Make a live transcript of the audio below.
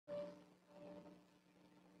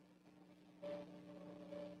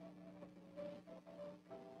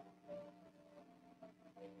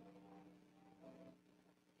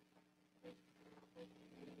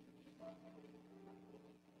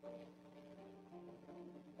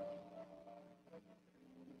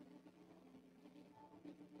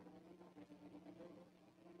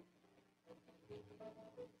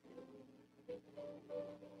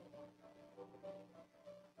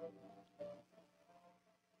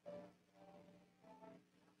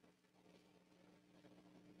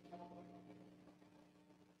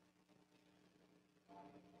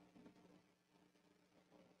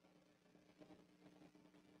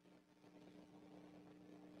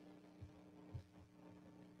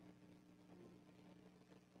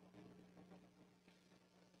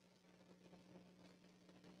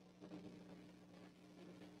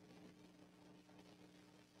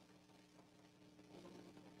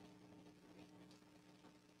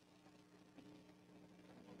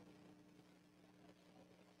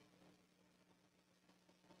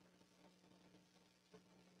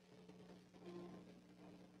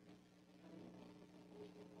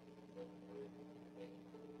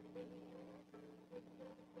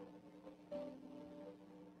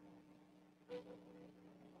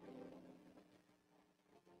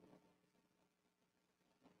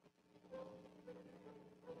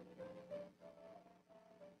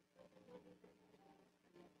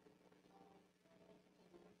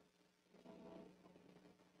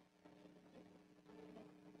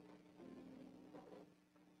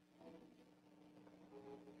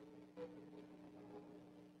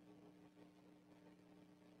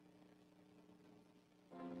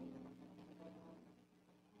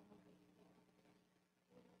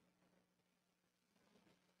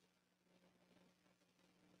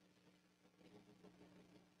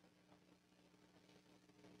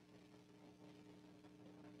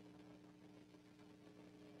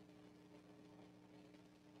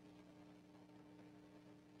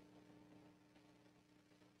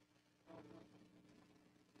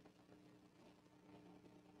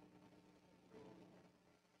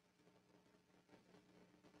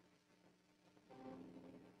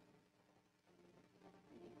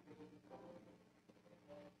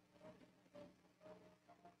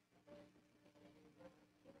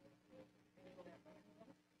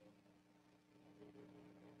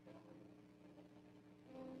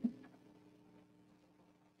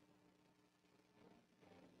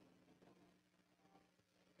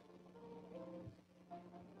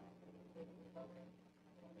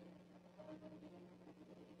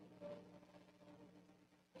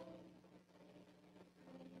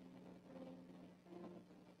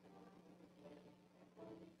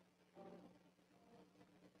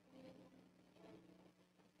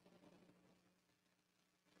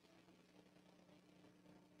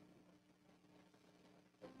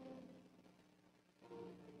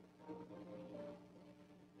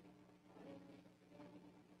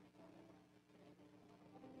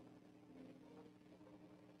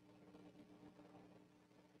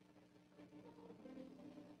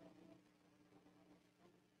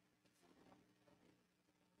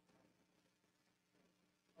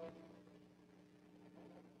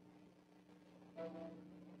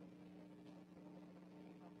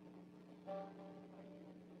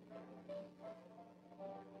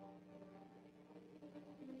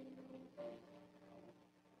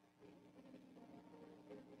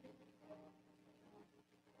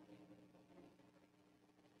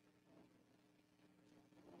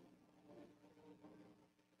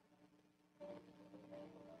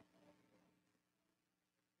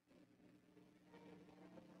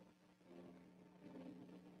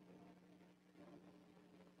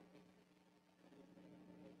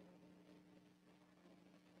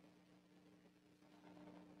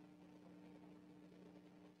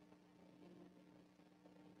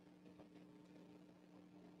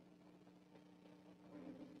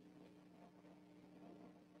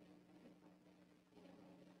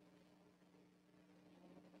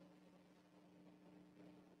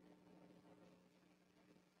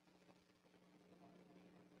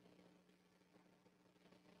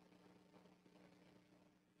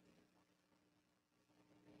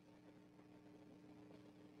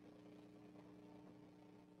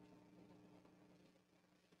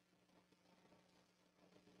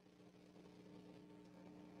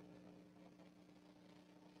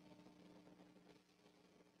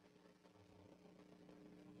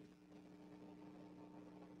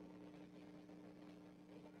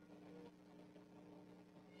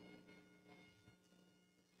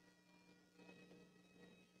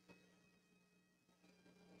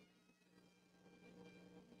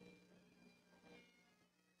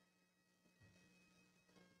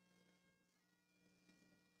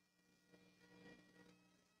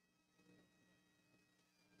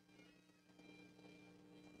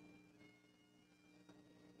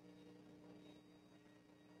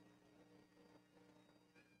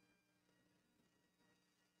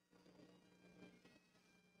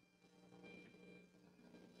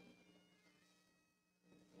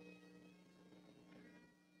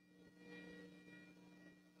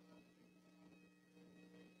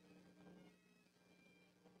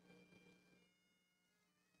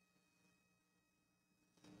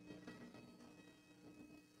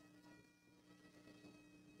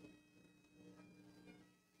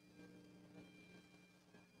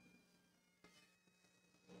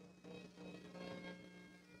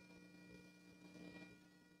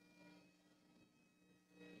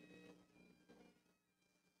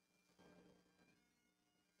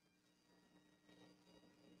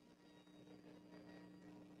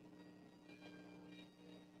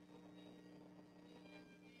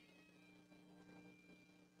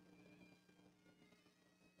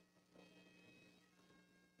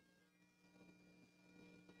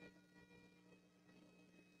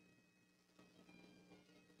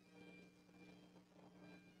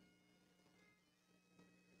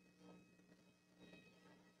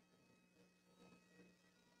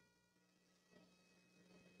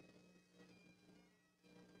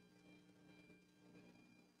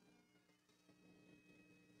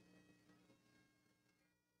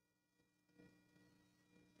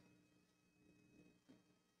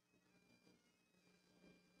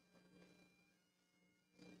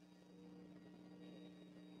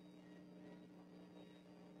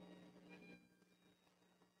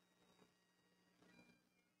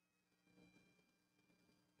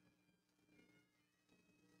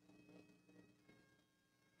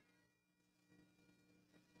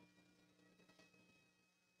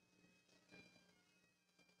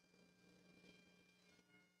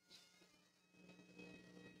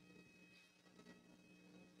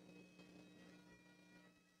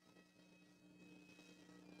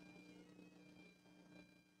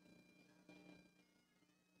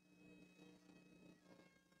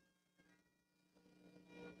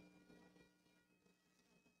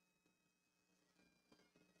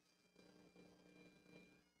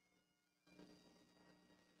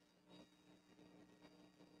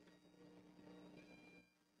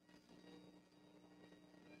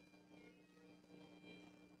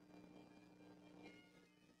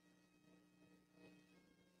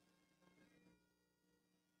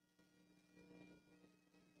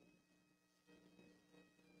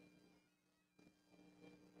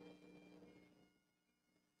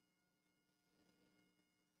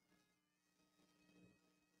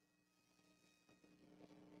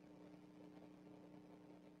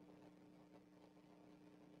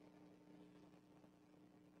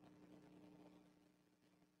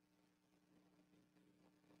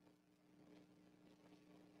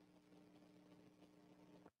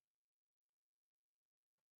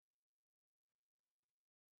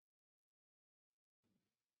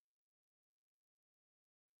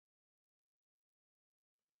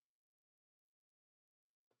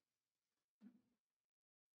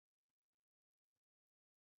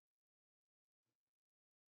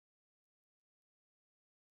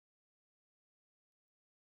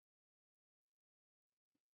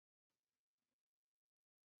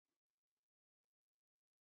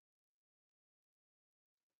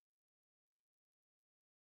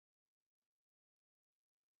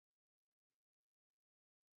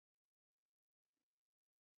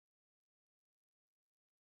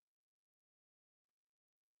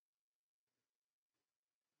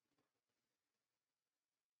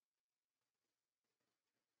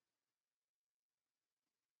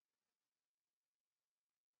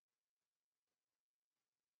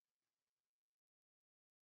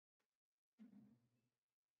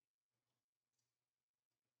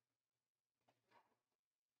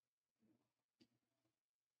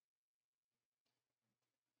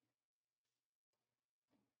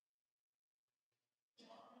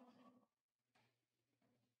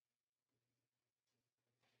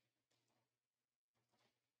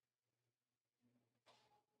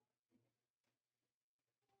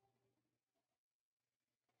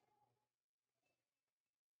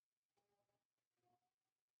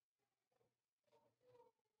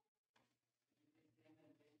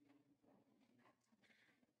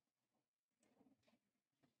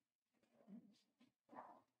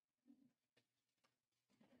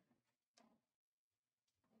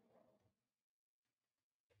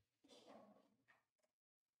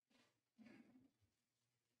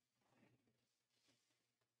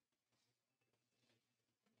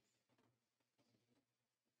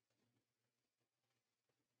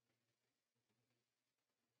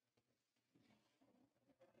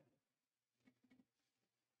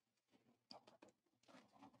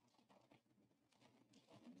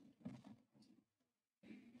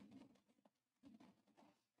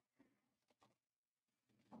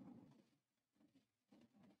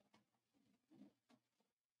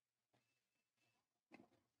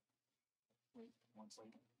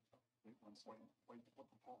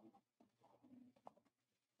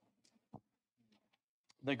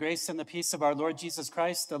The grace and the peace of our Lord Jesus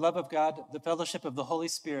Christ, the love of God, the fellowship of the Holy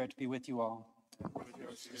Spirit be with you all.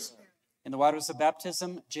 In the waters of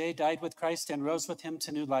baptism, Jay died with Christ and rose with him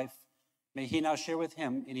to new life. May he now share with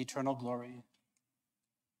him in eternal glory.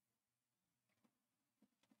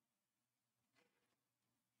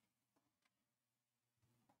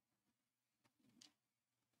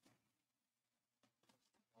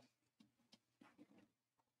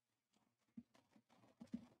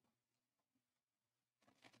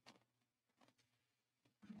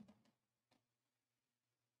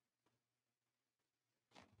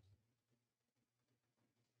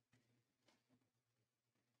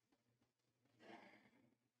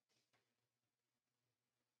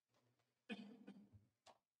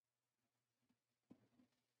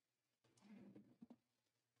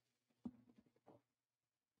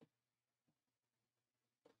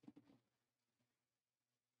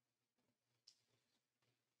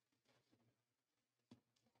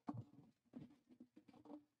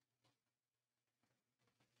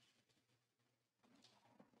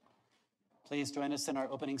 Please join us in our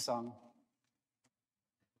opening song.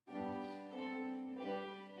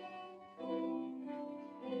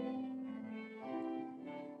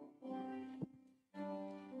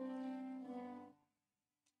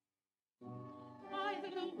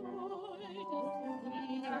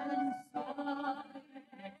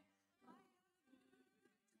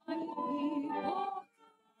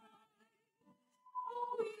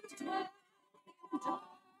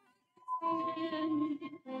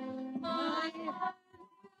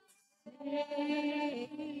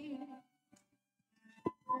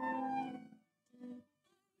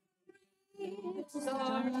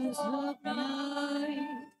 Stars of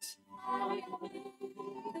night, I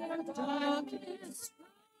leave the darkness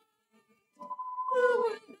bright. Who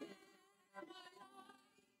will bear my light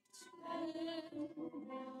then?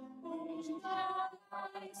 Whom shall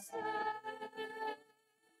I send?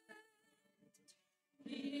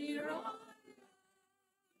 Here I am,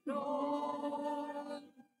 Lord.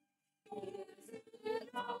 Is it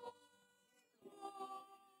all?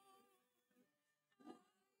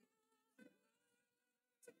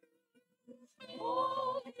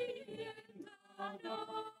 Holy in the night,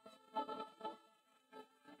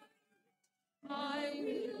 I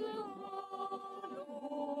will go,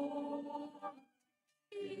 Lord.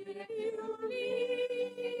 If you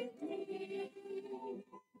lead me,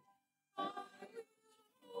 I will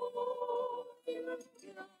follow you.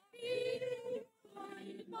 Guide me by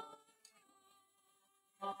my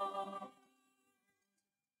heart.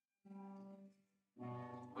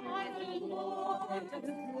 I will walk the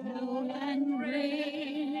snow and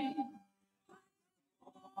rain.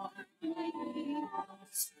 I will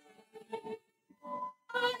stray.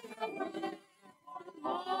 I will live for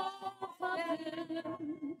love of them.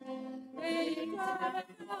 They turn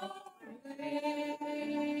away.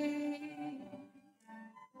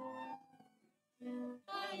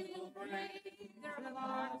 I will break their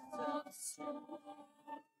hearts of stone.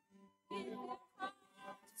 In their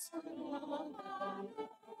hearts of love alone.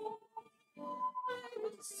 I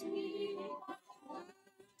will speak my word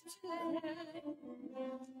to them.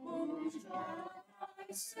 Whom shall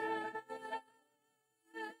I send?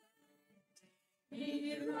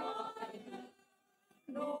 Here I am,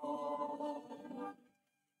 Lord.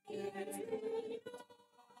 Give me thy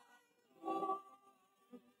Lord.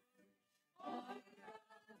 I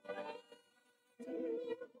am ready,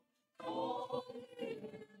 calling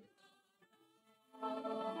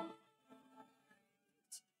out.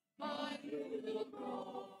 I will go,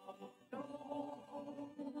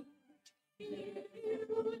 Lord, if you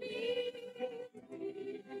lead me.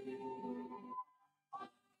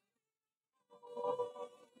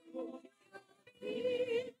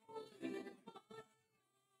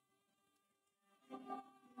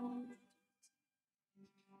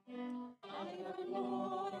 I will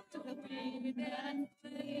walk the wind and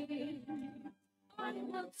flame. I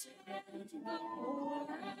will tend the poor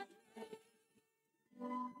and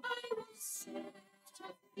I will set a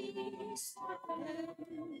feast for them.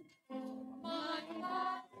 My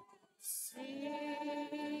heart will sing.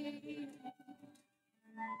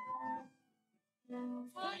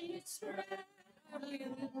 Find its rarely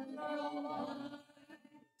provide.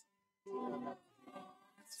 Till the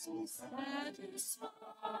hearts be satisfied.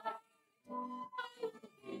 I will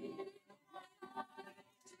give my life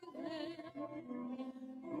to them.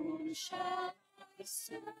 Whom shall I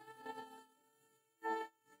send?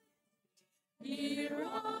 Here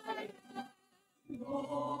I am,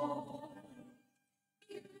 Lord.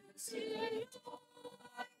 Is it all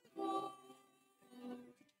I want?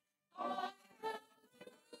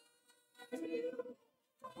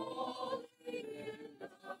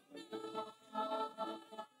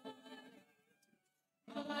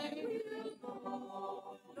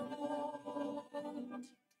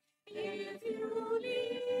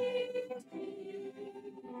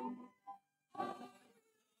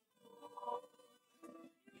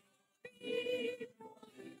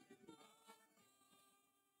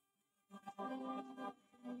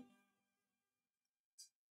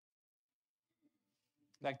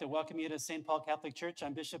 I'd like to welcome you to St. Paul Catholic Church.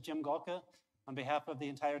 I'm Bishop Jim Golka. On behalf of the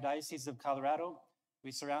entire Diocese of Colorado,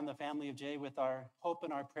 we surround the family of Jay with our hope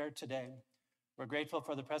and our prayer today. We're grateful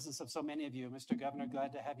for the presence of so many of you. Mr. Governor,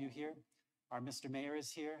 glad to have you here. Our Mr. Mayor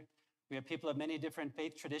is here. We have people of many different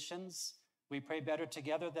faith traditions. We pray better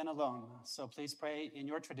together than alone. So please pray in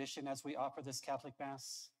your tradition as we offer this Catholic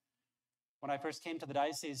Mass. When I first came to the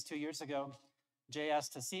diocese 2 years ago, Jay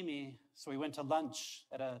asked to see me, so we went to lunch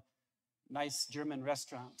at a nice German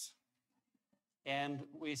restaurant. And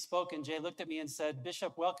we spoke, and Jay looked at me and said,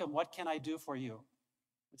 "Bishop, welcome. What can I do for you?"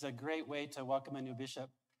 It's a great way to welcome a new bishop.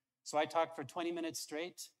 So I talked for 20 minutes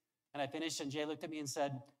straight, and I finished, and Jay looked at me and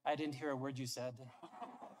said, "I didn't hear a word you said."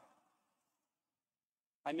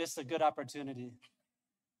 I missed a good opportunity,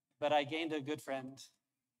 but I gained a good friend.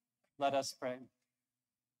 Let us pray.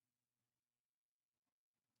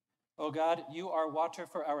 O God, you are water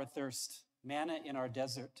for our thirst, manna in our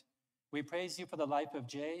desert. We praise you for the life of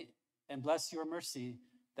Jay and bless your mercy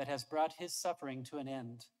that has brought his suffering to an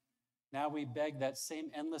end. Now we beg that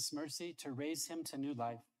same endless mercy to raise him to new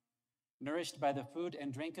life. Nourished by the food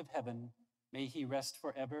and drink of heaven, may he rest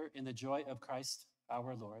forever in the joy of Christ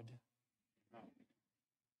our Lord.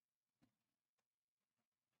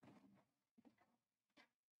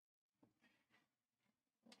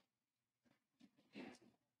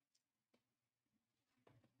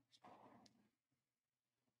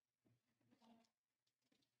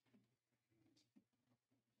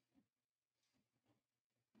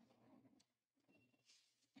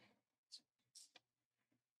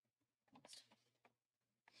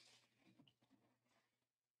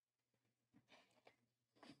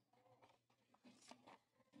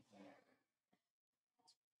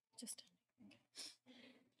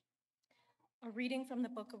 A reading from the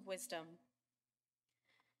Book of Wisdom.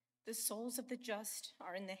 The souls of the just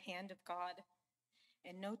are in the hand of God,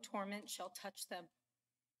 and no torment shall touch them.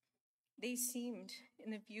 They seemed,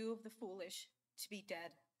 in the view of the foolish, to be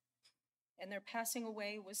dead, and their passing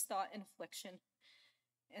away was thought an affliction,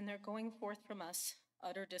 and their going forth from us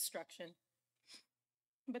utter destruction.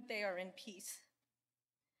 But they are in peace.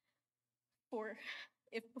 For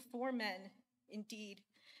if before men, indeed,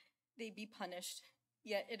 they be punished,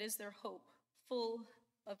 yet it is their hope, full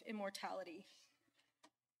of immortality.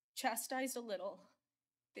 Chastised a little,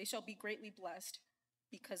 they shall be greatly blessed,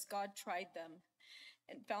 because God tried them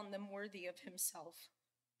and found them worthy of himself.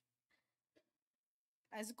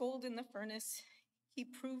 As gold in the furnace, he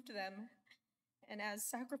proved them, and as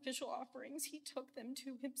sacrificial offerings, he took them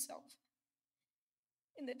to himself.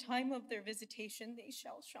 In the time of their visitation, they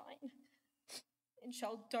shall shine, and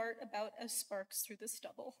shall dart about as sparks through the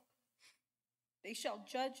stubble. They shall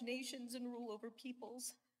judge nations and rule over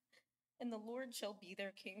peoples, and the Lord shall be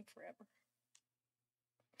their king forever.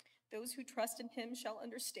 Those who trust in him shall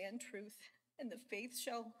understand truth, and the faith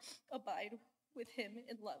shall abide with him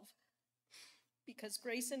in love. Because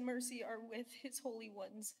grace and mercy are with his holy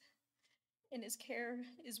ones, and his care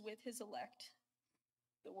is with his elect.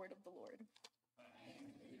 The word of the Lord.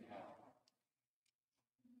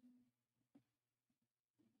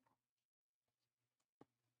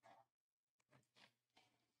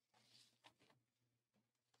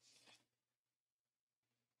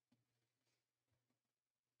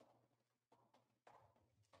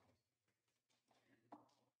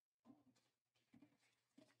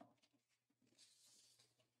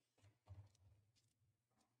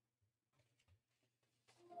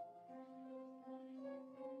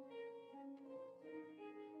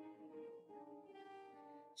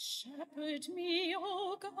 Shepherd me,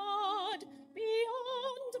 O God,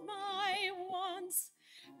 beyond my wants,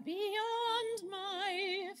 beyond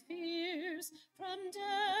my fears, from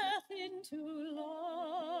death into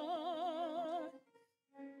life.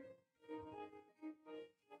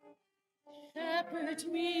 Shepherd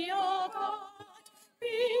me, O God,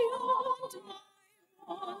 beyond my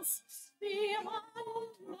wants,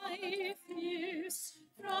 beyond my fears,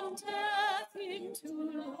 from death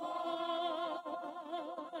into life.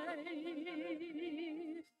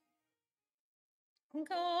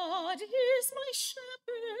 God is my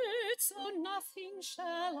shepherd, so nothing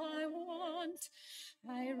shall I want.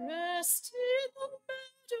 I rest in the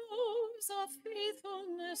meadows of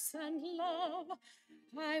faithfulness and love.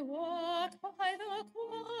 I walk by the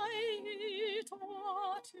quiet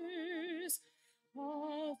waters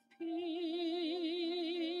of peace.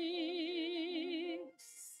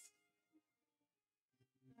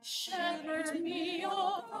 Shepherd me, O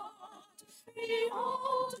God,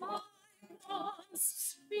 beyond my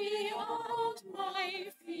wants, beyond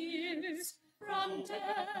my fears, from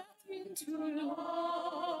death into life.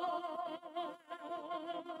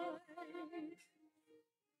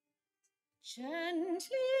 Gently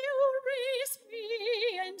you raise me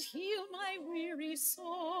and heal my weary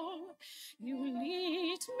soul. You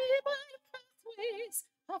lead me by pathways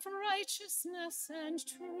of righteousness and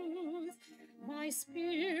truth. My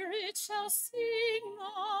spirit shall sing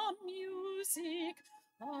a music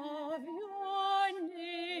of your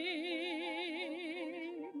name.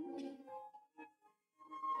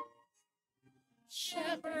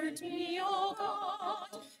 Shepherd me, O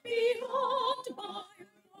God, beyond my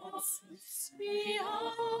wants,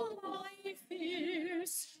 beyond my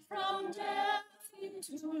fears, from death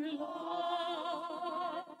into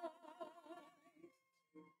life.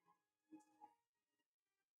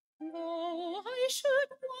 Though I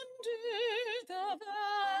should wander the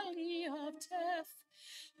valley of death,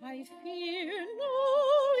 I fear no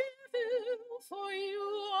evil, for you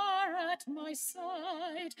are at my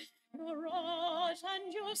side. Your rod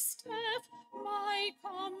and your staff, my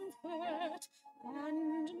comfort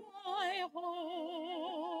and my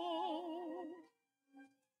hope.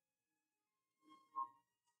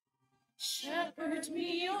 Shepherd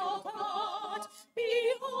me, O God,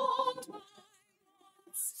 beyond my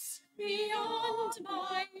wants, beyond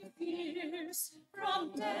my fears,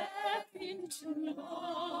 from death into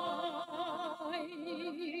life.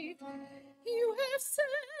 You have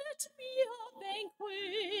set me a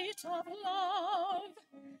banquet of love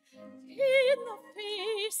in the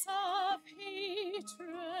face of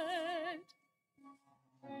hatred,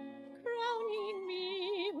 crowning me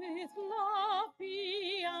with love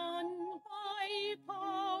beyond my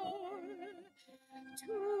power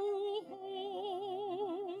to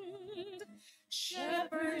hold.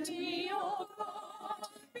 Shepherd me, O God,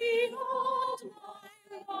 beyond my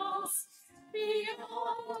wants,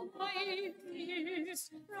 beyond my fears,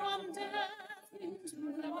 from death into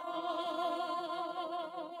life.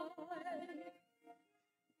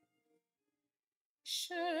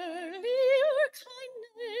 Surely your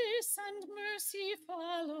kindness and mercy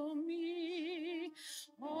follow me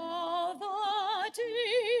all the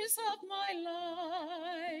days of my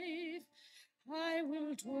life. I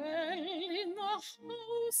will dwell in the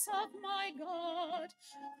house of my God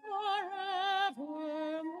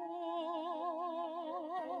forevermore.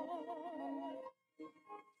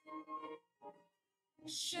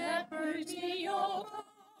 Shepherd me, O God,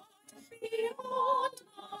 beyond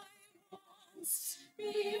my wants,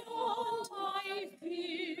 beyond my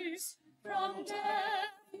fears, from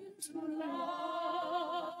death into life.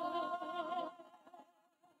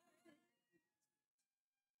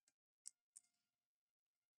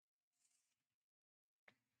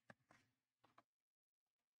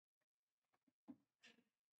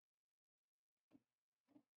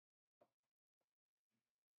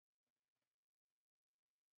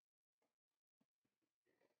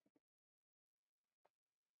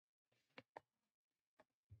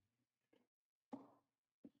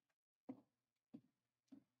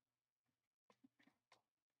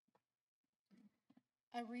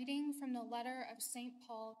 A reading from the letter of St.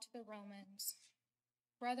 Paul to the Romans.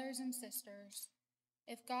 Brothers and sisters,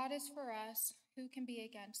 if God is for us, who can be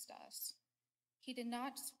against us? He did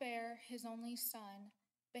not spare his only Son,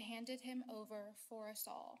 but handed him over for us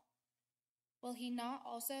all. Will he not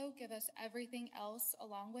also give us everything else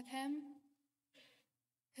along with him?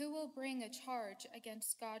 Who will bring a charge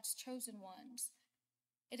against God's chosen ones?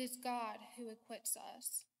 It is God who acquits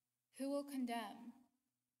us. Who will condemn?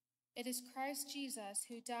 It is Christ Jesus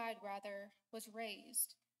who died, was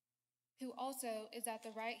raised, who also is at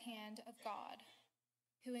the right hand of God,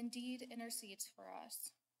 who indeed intercedes for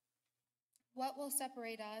us. What will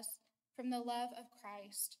separate us from the love of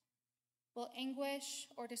Christ? Will anguish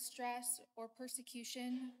or distress or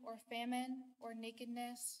persecution or famine or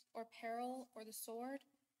nakedness or peril or the sword?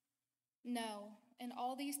 No, in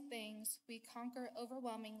all these things we conquer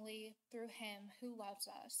overwhelmingly through him who loves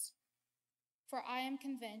us. For I am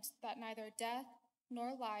convinced that neither death,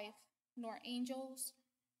 nor life, nor angels,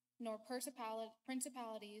 nor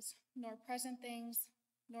principalities, nor present things,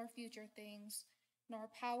 nor future things, nor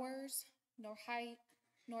powers, nor height,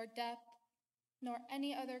 nor depth, nor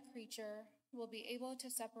any other creature will be able to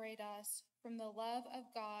separate us from the love of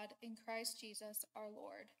God in Christ Jesus our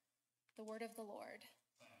Lord. The word of the Lord.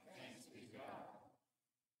 Thanks be to God.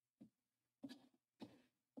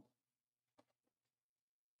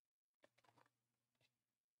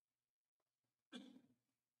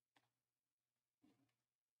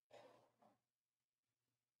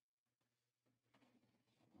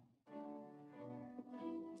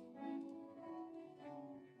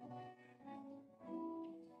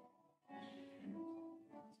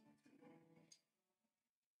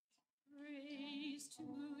 Praise to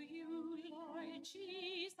you, Lord Jesus.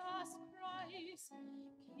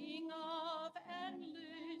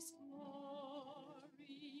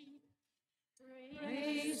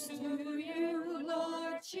 to you,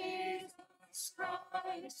 Lord Jesus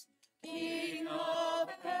Christ, King of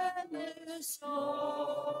endless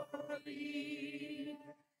glory.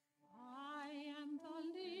 I am the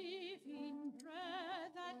living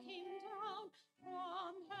bread that came down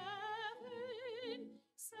from heaven,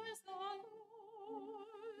 says the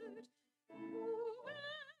Lord.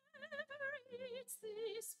 Whoever eats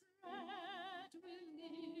this bread will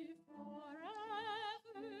live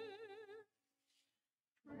forever.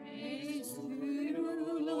 Praise to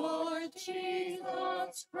you, Lord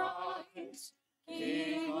Jesus Christ,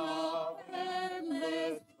 King of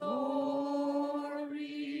endless glory.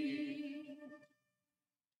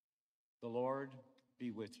 The Lord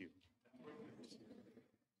be with you.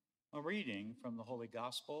 A reading from the Holy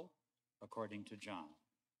Gospel according to John.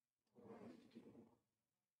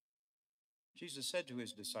 Jesus said to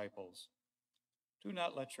his disciples, "Do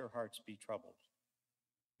not let your hearts be troubled.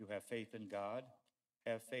 You have faith in God,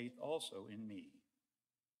 have faith also in me.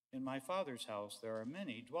 In my Father's house there are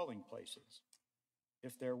many dwelling places.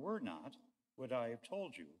 If there were not, would I have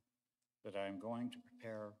told you that I am going to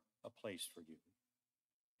prepare a place for you?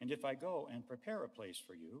 And if I go and prepare a place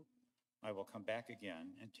for you, I will come back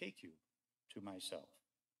again and take you to myself,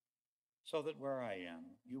 so that where I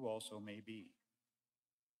am, you also may be.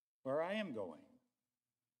 Where I am going,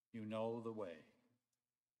 you know the way."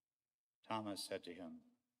 Thomas said to him,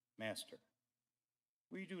 "Master,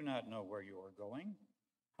 we do not know where you are going.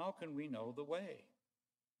 How can we know the way?"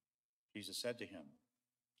 Jesus said to him,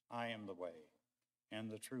 "I am the way,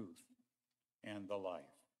 and the truth, and the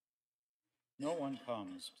life. No one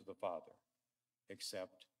comes to the Father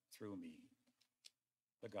except through me."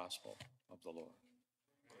 The Gospel of the Lord.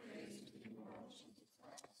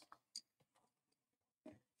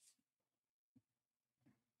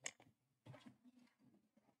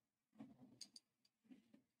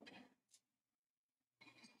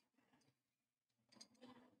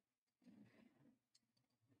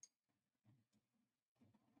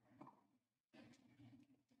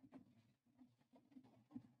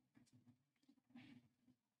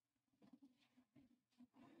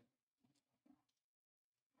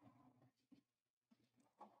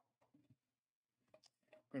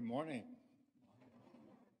 Good morning.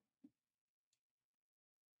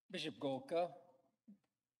 Bishop Golka,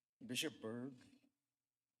 Bishop Berg,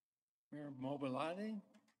 Mayor Mobilati,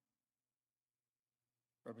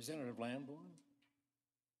 Representative Lambourne,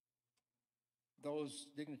 those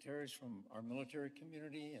dignitaries from our military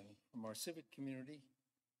community and from our civic community,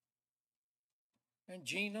 and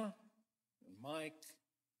Gina, and Mike,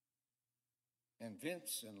 and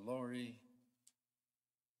Vince and Lori.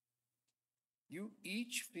 You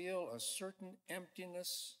each feel a certain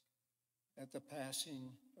emptiness at the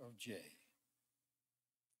passing of Jay.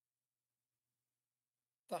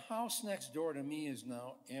 The house next door to me is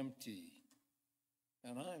now empty,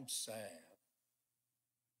 and I'm sad.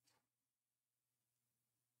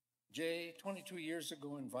 Jay, 22 years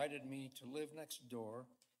ago, invited me to live next door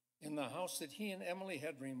in the house that he and Emily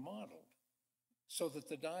had remodeled so that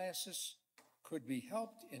the diocese could be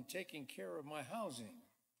helped in taking care of my housing.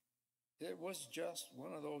 It was just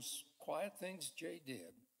one of those quiet things Jay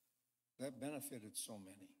did that benefited so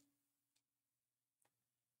many.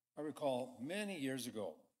 I recall many years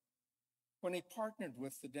ago when he partnered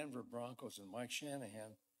with the Denver Broncos and Mike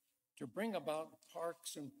Shanahan to bring about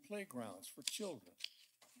parks and playgrounds for children.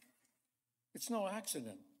 It's no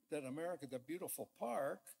accident that America the Beautiful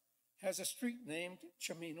Park has a street named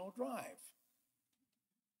Cimino Drive.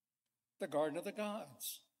 The Garden of the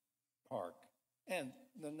Gods Park and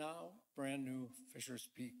the now brand new Fisher's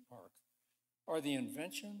Peak Park are the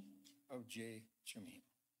invention of Jay Cimino.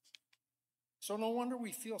 So no wonder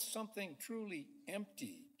we feel something truly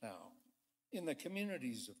empty now in the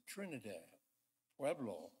communities of Trinidad,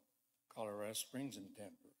 Pueblo, Colorado Springs, and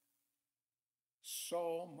Denver.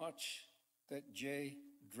 So much that Jay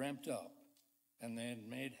dreamt up and then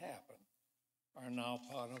made happen are now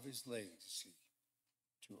part of his legacy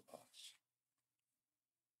to us.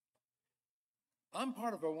 I'm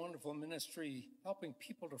part of a wonderful ministry helping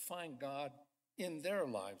people to find God in their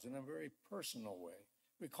lives in a very personal way.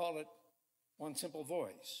 We call it One Simple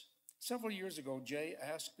Voice. Several years ago, Jay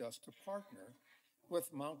asked us to partner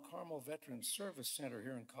with Mount Carmel Veterans Service Center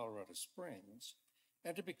here in Colorado Springs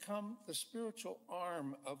and to become the spiritual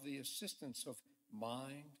arm of the assistance of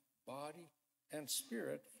mind, body, and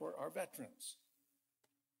spirit for our veterans.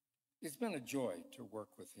 It's been a joy to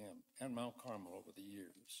work with him and Mount Carmel over the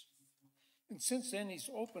years. And since then, he's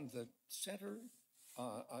opened the center,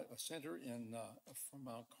 a center from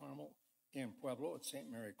Mount Carmel in Pueblo at St.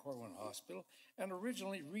 Mary Corwin Hospital, and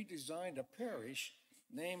originally redesigned a parish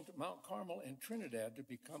named Mount Carmel in Trinidad to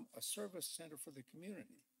become a service center for the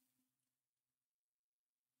community.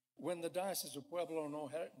 When the Diocese of Pueblo no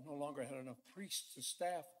longer had enough priests to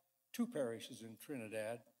staff 2 parishes in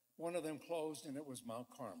Trinidad, one of them closed, and it was Mount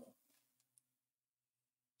Carmel.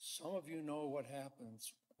 Some of you know what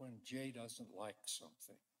happens when Jay doesn't like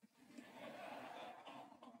something.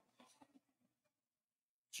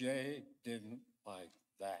 Jay didn't like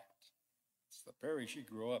that. It's the parish he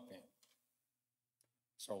grew up in.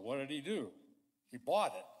 So what did he do? He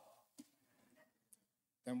bought it.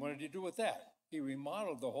 Then what did he do with that? He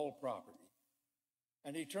remodeled the whole property,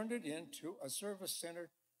 and he turned it into a service center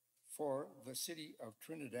for the city of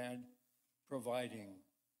Trinidad, providing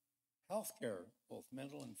health care, both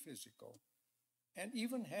mental and physical, and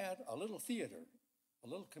even had a little theater, a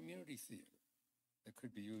little community theater that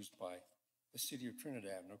could be used by the city of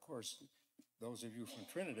Trinidad. And of course, those of you from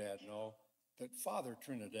Trinidad know that Father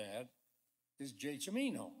Trinidad is Jay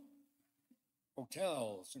Cimino.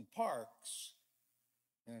 Hotels and parks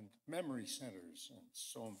and memory centers and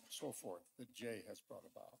so forth that Jay has brought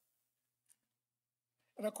about.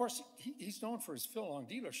 And of course, he's known for his Phil Long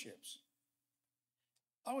dealerships.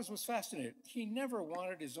 I always was fascinated. He never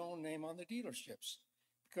wanted his own name on the dealerships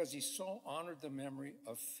because he so honored the memory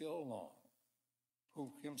of Phil Long,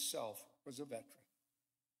 who himself was a veteran.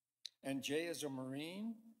 And Jay, as a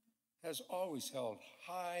Marine, has always held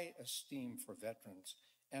high esteem for veterans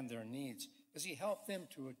and their needs as he helped them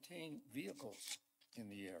to attain vehicles in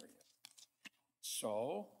the area.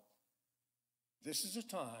 So, this is a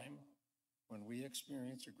time when we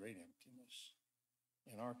experience a great emptiness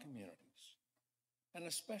in our communities, and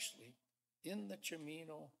especially in the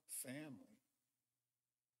Cimino family.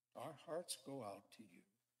 Our hearts go out to you.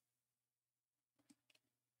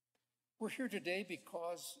 We're here today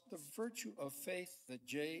because the virtue of faith that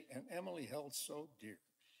Jay and Emily held so dear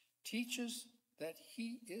teaches that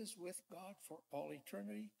he is with God for all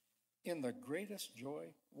eternity in the greatest joy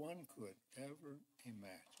one could ever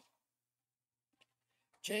imagine.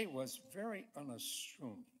 Jay was very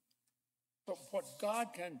unassuming, but what God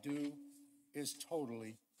can do is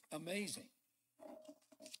totally amazing.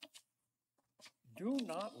 Do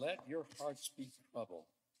not let your hearts be troubled,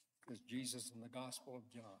 says Jesus in the Gospel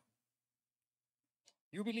of John.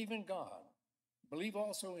 You believe in God, believe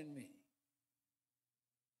also in me.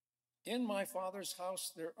 In my Father's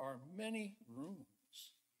house there are many rooms,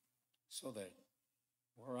 so that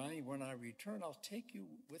when I return, I'll take you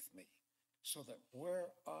with me, so that where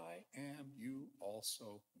I am, you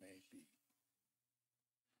also may be.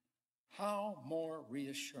 How more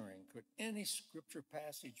reassuring could any scripture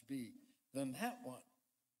passage be than that one?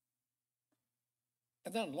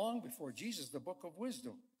 And then long before Jesus, the book of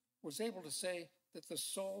wisdom, was able to say that the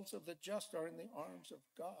souls of the just are in the arms of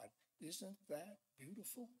God. Isn't that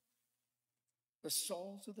beautiful? The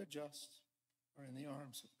souls of the just are in the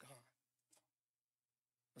arms of God.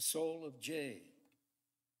 The soul of Jay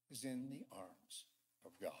is in the arms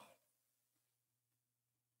of God.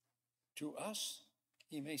 To us,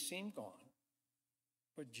 he may seem gone,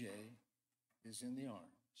 but Jay is in the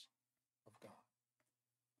arms of God.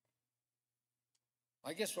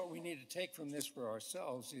 I guess what we need to take from this for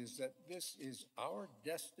ourselves is that this is our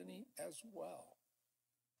destiny as well.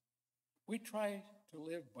 We try to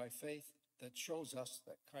live by faith that shows us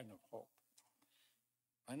that kind of hope.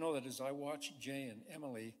 I know that as I watch Jay and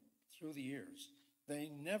Emily through the years, they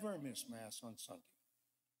never miss Mass on Sunday.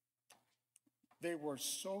 They were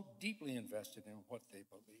so deeply invested in what they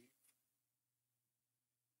believe.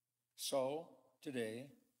 So today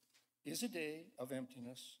is a day of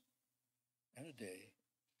emptiness and a day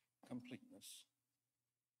of completeness.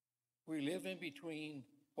 We live in between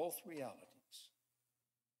both realities.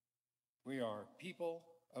 We are people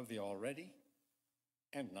of the already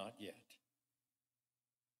and not yet.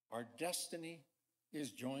 Our destiny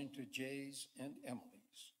is joined to Jay's and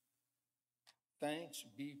Emily's. Thanks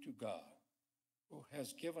be to God, who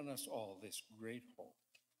has given us all this great hope.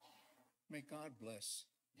 May God bless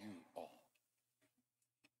you all.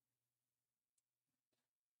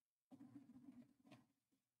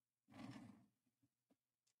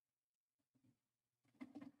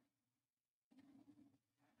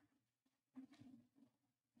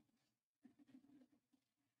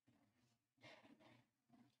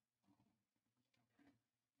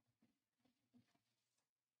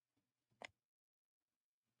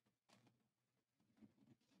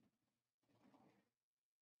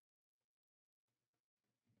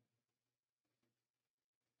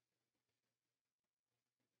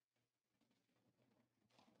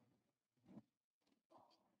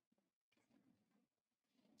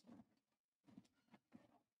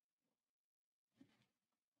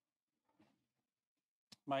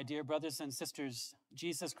 My dear brothers and sisters,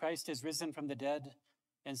 Jesus Christ is risen from the dead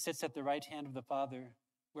and sits at the right hand of the Father,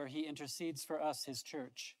 where he intercedes for us, his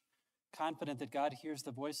church. Confident that God hears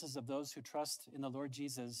the voices of those who trust in the Lord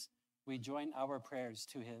Jesus, we join our prayers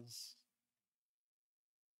to his.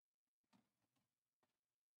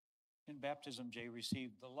 In baptism, Jay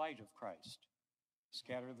received the light of Christ.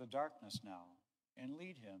 Scatter the darkness now and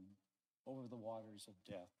lead him over the waters of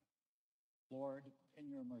death. Lord, in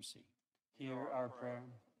your mercy, Hear our prayer.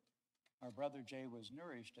 our brother Jay was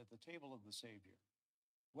nourished at the table of the Savior.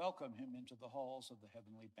 Welcome him into the halls of the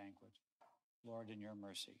heavenly banquet. Lord, in your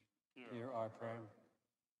mercy, Hear our prayer.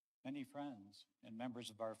 many friends and members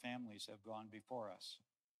of our families have gone before us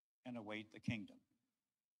and await the kingdom.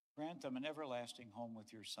 Grant them an everlasting home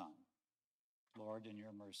with your Son. Lord, in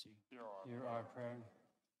your mercy, Hear our prayer.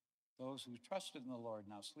 those who trusted in the Lord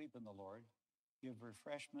now sleep in the Lord. Give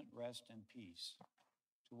refreshment, rest, and peace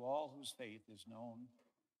to all whose faith is known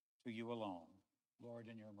to you alone. Lord,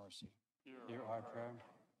 in your mercy. Hear our prayer.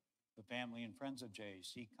 The family and friends of Jay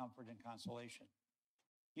seek comfort and consolation.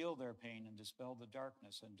 Heal their pain and dispel the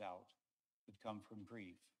darkness and doubt that come from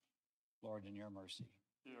grief. Lord, in your mercy.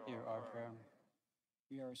 Hear our prayer.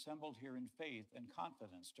 We are assembled here in faith and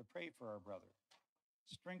confidence to pray for our brother.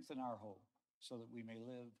 Strengthen our hope so that we may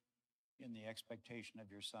live in the expectation of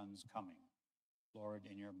your Son's coming. Lord,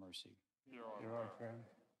 in your mercy. Hear our prayer.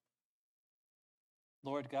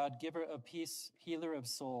 Lord God, giver of peace, healer of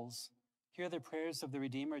souls, hear the prayers of the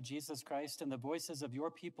Redeemer Jesus Christ and the voices of your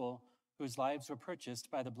people whose lives were purchased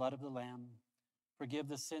by the blood of the Lamb. Forgive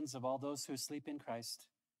the sins of all those who sleep in Christ.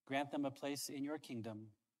 Grant them a place in your kingdom.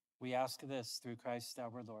 We ask this through Christ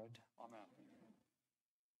our Lord. Amen.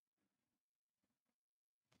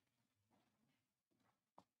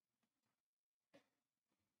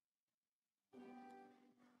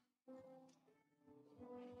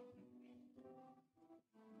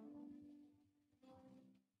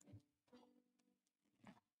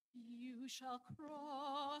 You shall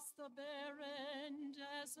cross the barren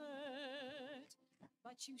desert,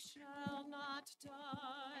 but you shall not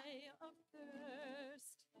die of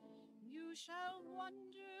thirst. You shall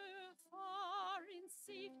wander far in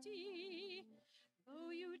safety,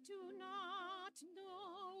 though you do not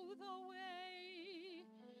know the way.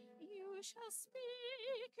 You shall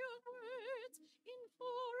speak your words in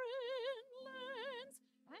foreign lands,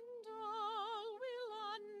 and all will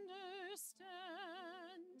understand.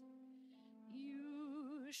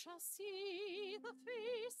 You shall see the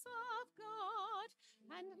face of God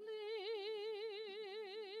and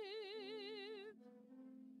live.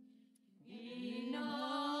 Be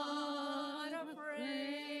not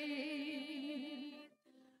afraid.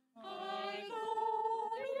 I go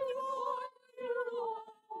before you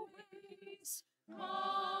always.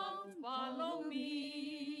 Come, follow me,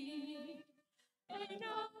 and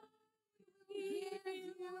I will give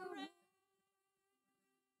you rest.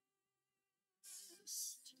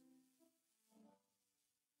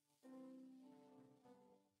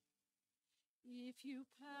 If you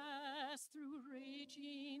pass through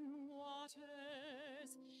raging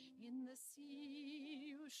waters, in the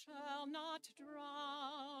sea you shall not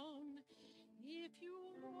drown. If you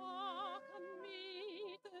walk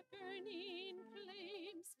amid the burning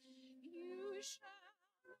flames, you shall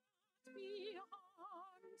not be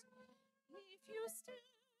harmed. If you stand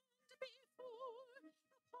before the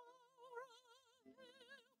power of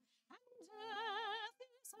hell, and death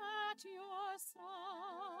is at your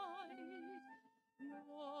side,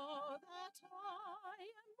 know that I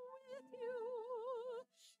am with you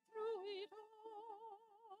through it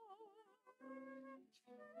all.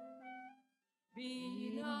 Be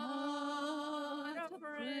not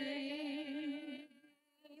afraid.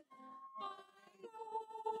 I go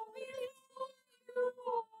before you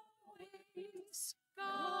always.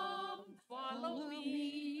 Come, follow me,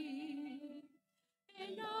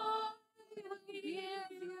 and I will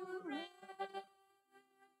give you rest.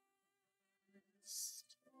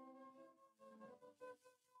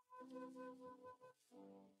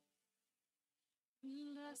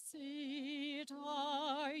 Blessed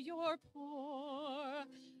are your poor,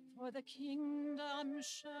 for the kingdom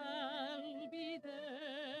shall be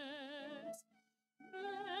theirs.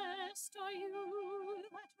 Blessed are you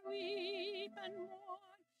that weep and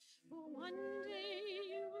mourn, for one day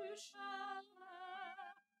you shall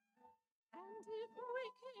laugh. And if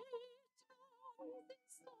wicked tongues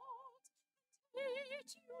insult and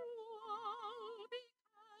hate you all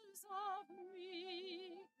because of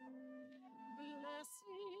me, blessed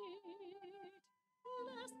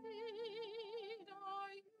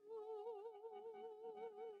are you.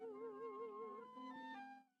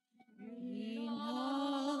 Be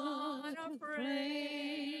not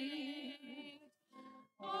afraid.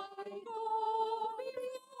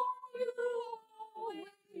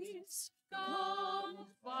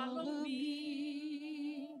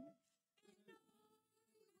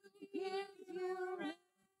 give you rest.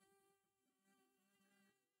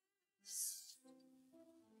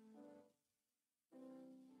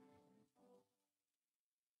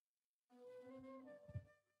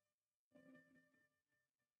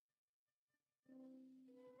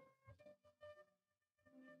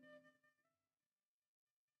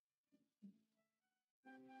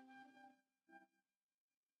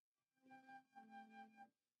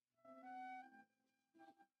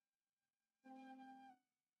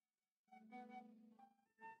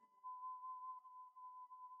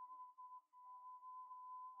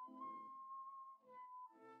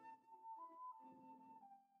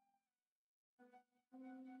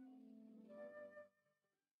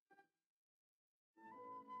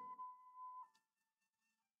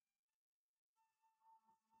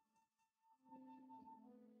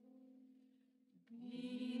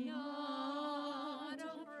 Be not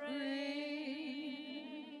afraid.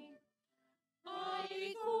 I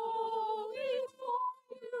go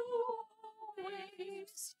before you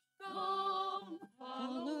always. Come,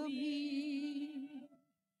 follow me.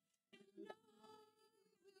 And I will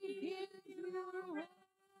give you rest.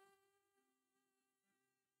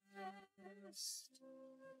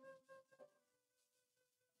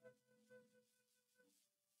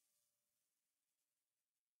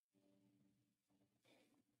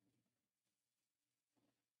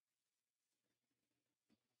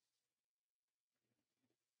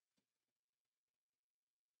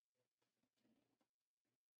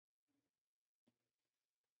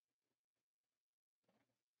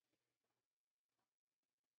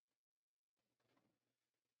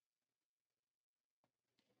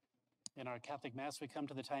 In our Catholic Mass, we come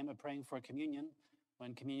to the time of praying for communion.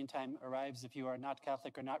 When communion time arrives, if you are not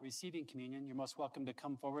Catholic or not receiving communion, you're most welcome to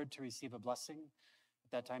come forward to receive a blessing.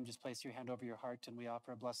 At that time, just place your hand over your heart and we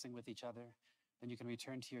offer a blessing with each other. Then you can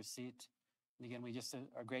return to your seat. And again, we just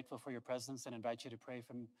are grateful for your presence and invite you to pray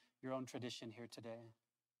from your own tradition here today.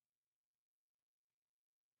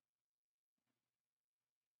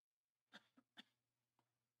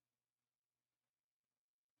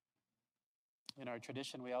 In our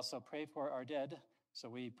tradition, we also pray for our dead. So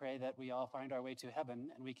we pray that we all find our way to heaven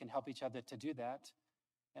and we can help each other to do that.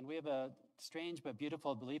 And we have a strange but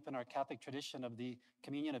beautiful belief in our Catholic tradition of the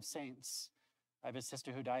communion of saints. I have a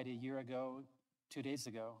sister who died a year ago, 2 days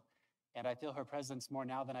ago, and I feel her presence more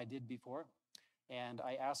now than I did before. And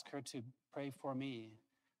I ask her to pray for me.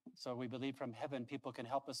 So we believe from heaven, people can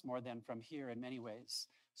help us more than from here in many ways.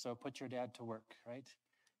 So put your dad to work, right?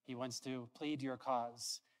 He wants to plead your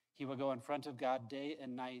cause. He will go in front of God day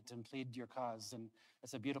and night and plead your cause. And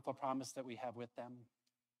it's a beautiful promise that we have with them.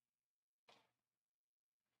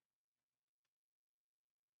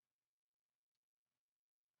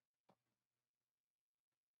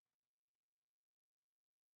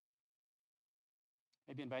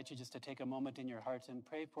 Maybe invite you just to take a moment in your heart and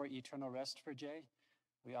pray for eternal rest for Jay.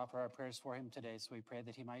 We offer our prayers for him today, so we pray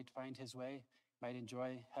that he might find his way, might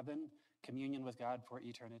enjoy heaven, communion with God for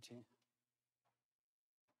eternity.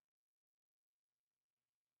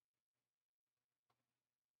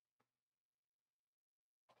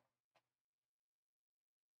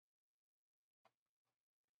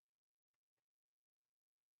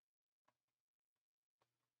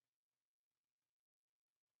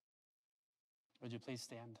 Would you please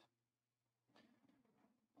stand?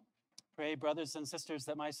 Pray, brothers and sisters,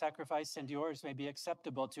 that my sacrifice and yours may be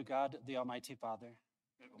acceptable to God, the Almighty Father.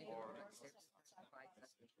 For the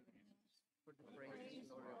praise and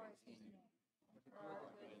glory of His kingdom, for the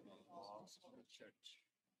good of all the church.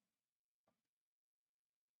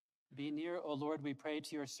 Be near, O Lord, we pray,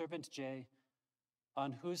 to your servant Jay,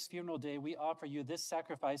 on whose funeral day we offer you this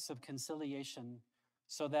sacrifice of conciliation,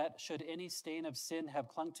 so that should any stain of sin have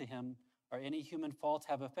clung to him, or any human fault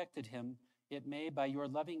have affected him, it may, by your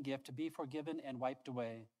loving gift, be forgiven and wiped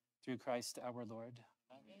away, through Christ our Lord.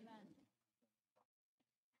 Amen.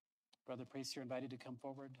 Brother priest, you're invited to come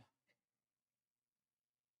forward.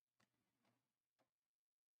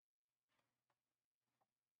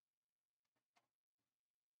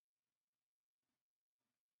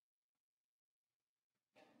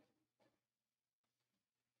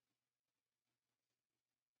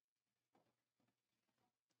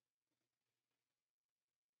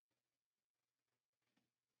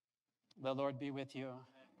 The Lord be with you.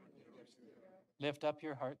 Lift up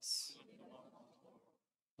your hearts.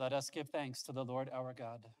 Let us give thanks to the Lord our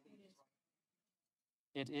God.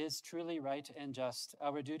 It is truly right and just,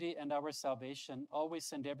 our duty and our salvation,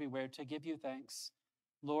 always and everywhere, to give you thanks,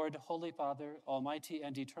 Lord, Holy Father, Almighty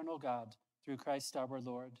and eternal God, through Christ our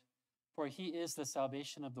Lord. For he is the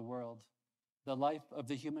salvation of the world, the life of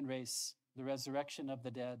the human race, the resurrection of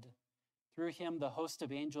the dead. Through him, the host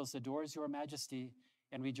of angels adores your majesty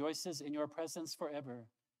and rejoices in your presence forever.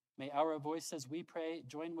 May our voices, we pray,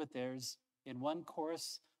 join with theirs in one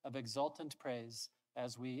chorus of exultant praise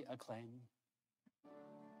as we acclaim.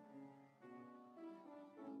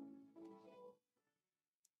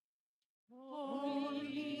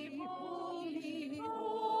 Holy, holy,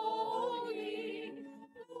 holy,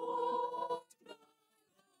 Lord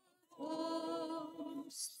God of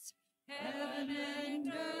hosts, heaven and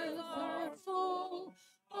earth are full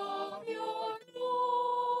of your glory.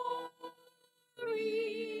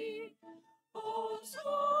 Hosanna,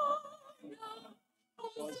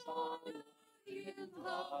 Hosanna in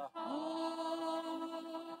the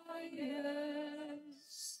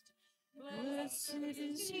highest. Blessed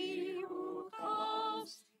is he who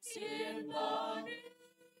comes in the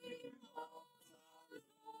name of the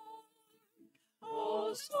Lord.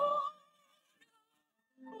 Hosanna,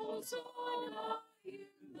 Hosanna in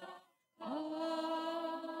the highest.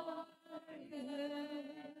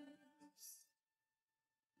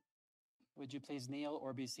 Would you please kneel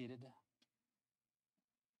or be seated?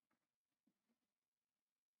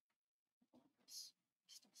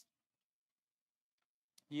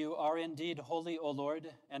 You are indeed holy, O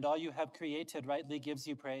Lord, and all you have created rightly gives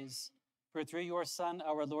you praise. For through your Son,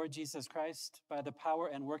 our Lord Jesus Christ, by the power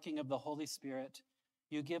and working of the Holy Spirit,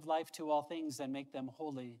 you give life to all things and make them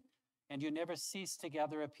holy. And you never cease to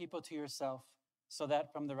gather a people to yourself, so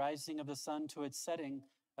that from the rising of the sun to its setting,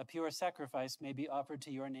 a pure sacrifice may be offered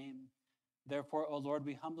to your name. Therefore, O Lord,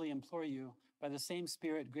 we humbly implore you, by the same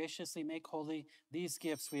Spirit, graciously make holy these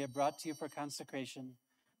gifts we have brought to you for consecration,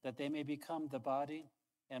 that they may become the body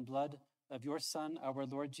and blood of your Son, our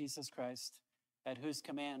Lord Jesus Christ, at whose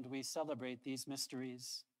command we celebrate these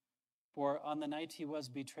mysteries. For on the night he was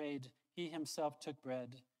betrayed, he himself took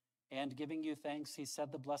bread, and giving you thanks, he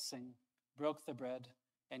said the blessing, broke the bread,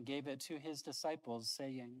 and gave it to his disciples,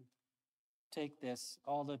 saying, "Take this,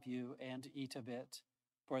 all of you, and eat of it,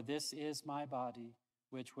 for this is my body,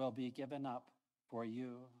 which will be given up for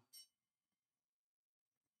you."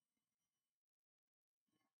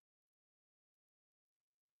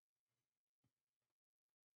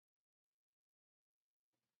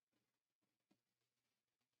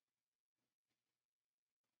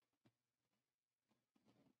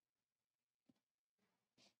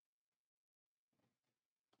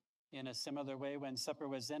 In a similar way, when supper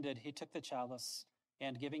was ended, he took the chalice,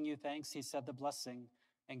 and giving you thanks, he said the blessing,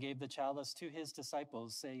 and gave the chalice to his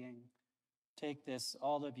disciples, saying, "Take this,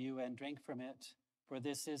 all of you, and drink from it, for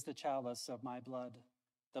this is the chalice of my blood,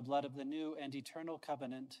 the blood of the new and eternal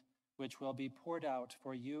covenant, which will be poured out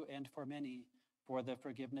for you and for many for the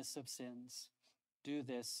forgiveness of sins. Do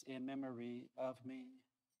this in memory of me."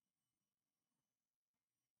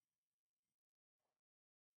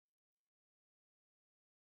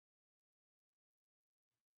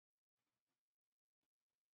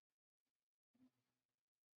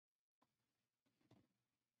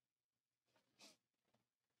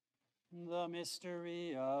 The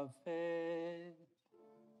mystery of faith.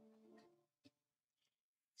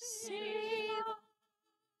 Save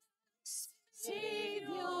us,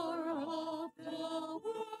 Savior of the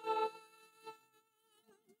world,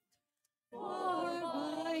 for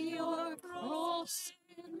by your cross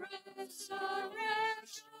and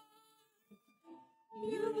resurrection,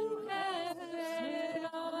 you have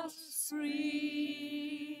set us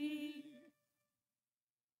free.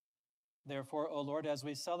 Therefore, O Lord, as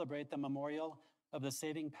we celebrate the memorial of the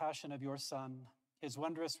saving passion of your Son, his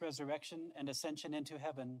wondrous resurrection and ascension into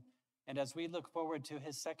heaven, and as we look forward to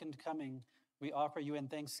his second coming, we offer you in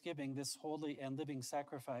thanksgiving this holy and living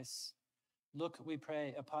sacrifice. Look, we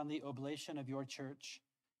pray, upon the oblation of your church,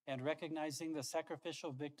 and recognizing the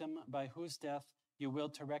sacrificial victim by whose death you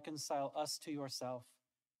willed to reconcile us to yourself,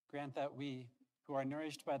 grant that we, who are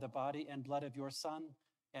nourished by the body and blood of your Son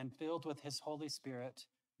and filled with his Holy Spirit,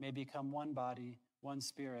 may become one body, one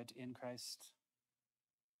spirit in Christ.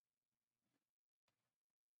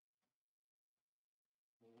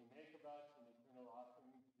 May we make of us an eternal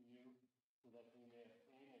offering to you, so that we may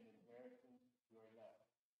obtain an inheritance your elect,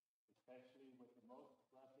 especially with the most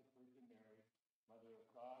blessed Virgin Mary, Mother of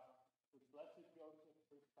God, with blessed Joseph,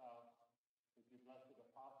 her spouse, with your blessed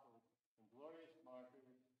apostles and glorious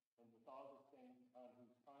martyrs, and with all the saints on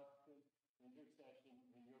whose constant intercession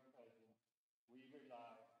in your presence we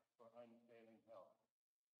rely for unfailing help.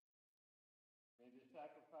 May the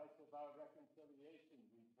sacrifice of our reconciliation,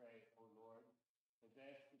 we pray, O Lord,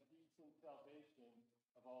 advance the peace and salvation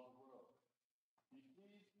of all the world. Be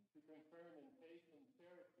pleased to confirm in faith and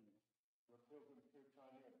charity your pilgrim church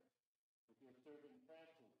on earth, with your servant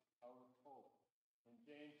Francis, our Pope, and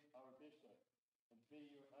James, our Bishop, and be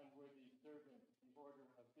your unworthy servants, the order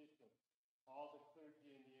of bishops, all the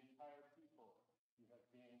clergy and the entire people you have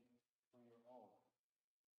gained for your own.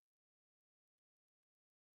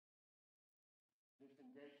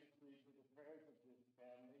 Listen graciously to the prayers of this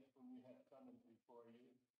family whom you have summoned before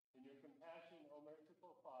you. In your compassion, O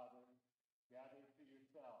merciful Father, gather to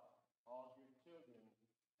yourself all your children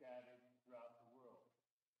scattered throughout the world.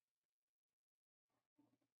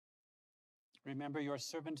 Remember your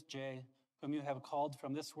servant Jay, whom you have called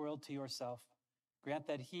from this world to yourself. Grant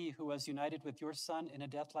that he who was united with your Son in a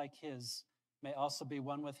death like his may also be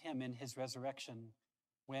one with him in his resurrection,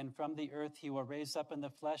 when from the earth he will raise up in the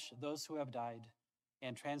flesh those who have died,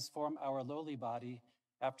 and transform our lowly body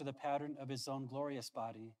after the pattern of his own glorious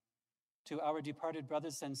body. To our departed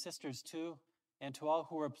brothers and sisters too, and to all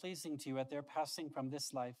who are pleasing to you at their passing from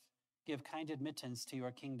this life, give kind admittance to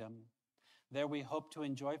your kingdom. There we hope to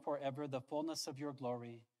enjoy forever the fullness of your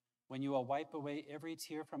glory, when you will wipe away every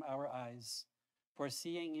tear from our eyes. For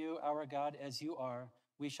seeing you, our God, as you are,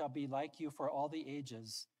 we shall be like you for all the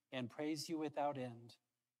ages, and praise you without end.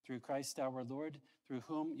 Through Christ our Lord, through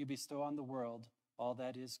whom you bestow on the world all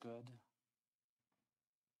that is good.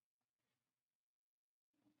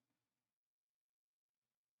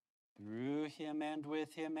 Through him and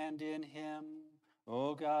with him and in him,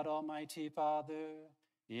 O God, Almighty Father,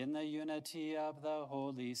 in the unity of the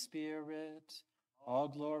Holy Spirit, all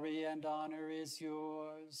glory and honor is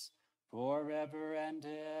yours forever and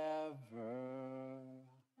ever.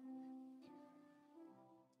 Amen.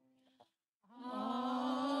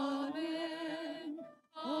 Amen.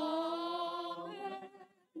 Amen.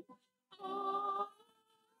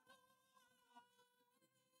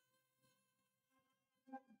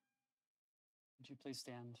 Would you please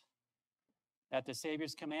stand? At the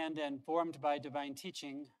Savior's command and formed by divine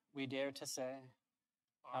teaching, we dare to say,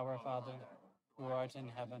 Our Father, who art in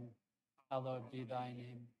heaven, hallowed be thy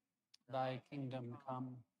name. Thy kingdom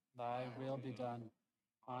come, thy will be done,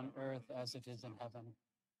 on earth as it is in heaven.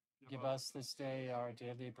 Give us this day our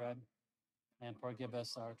daily bread, and forgive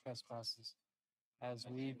us our trespasses, as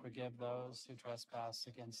we forgive those who trespass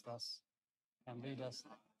against us. And lead us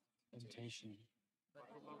not into temptation.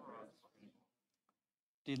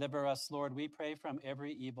 Deliver us, Lord, we pray, from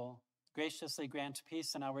every evil. Graciously grant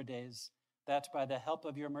peace in our days, that by the help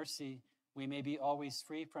of your mercy we may be always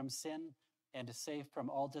free from sin and safe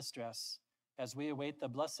from all distress, as we await the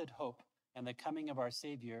blessed hope and the coming of our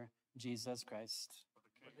Savior, Jesus Christ.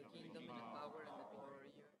 For the kingdom and the power and the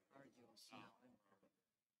glory are yours now and forever.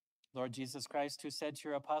 Lord Jesus Christ, who said to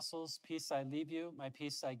your apostles, Peace I leave you, my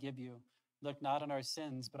peace I give you, look not on our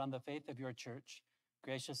sins, but on the faith of your church.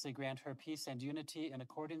 Graciously grant her peace and unity in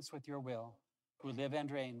accordance with your will, who live and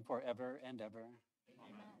reign forever and ever.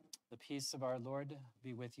 Amen. The peace of our Lord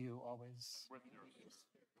be with you always. With your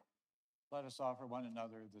spirit. Let us offer one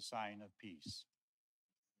another the sign of peace.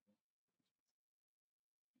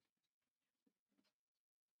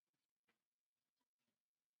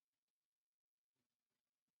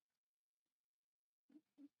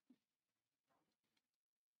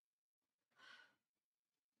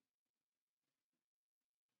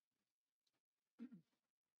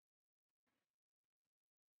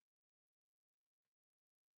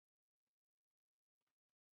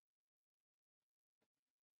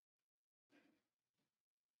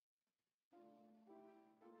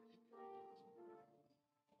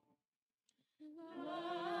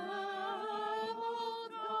 Lamb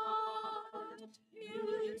of God,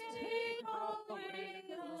 you take away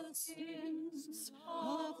the sins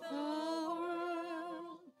of the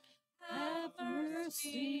world. Have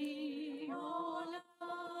mercy on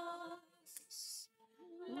us.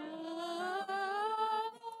 Lamb of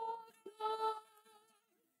God,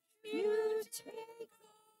 you take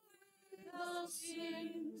away the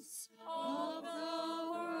sins of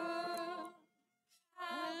the world.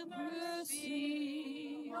 Have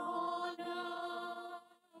mercy on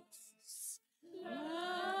us.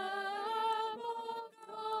 Lamb of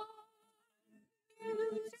God, you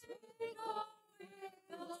take away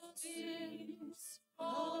the sins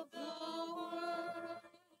of the world.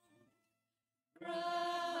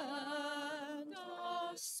 Grant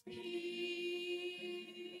us peace.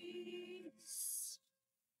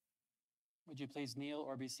 Would you please kneel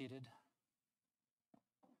or be seated?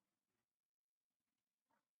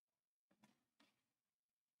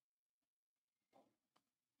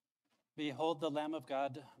 Behold the Lamb of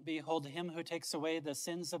God. Behold him who takes away the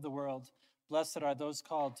sins of the world. Blessed are those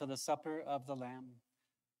called to the supper of the Lamb.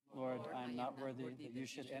 Lord, I am not worthy that you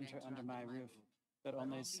should enter under my roof, but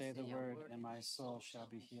only say the word, and my soul shall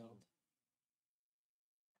be healed.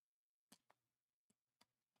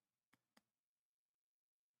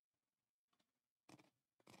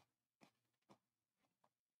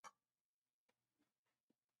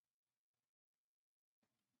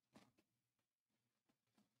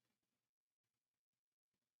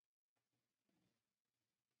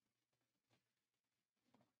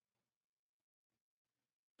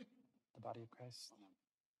 The body of Christ.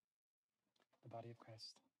 The body of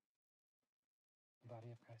Christ. The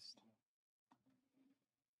body of Christ.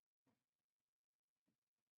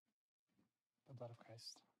 The blood of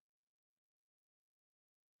Christ.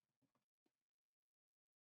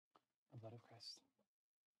 The blood of Christ.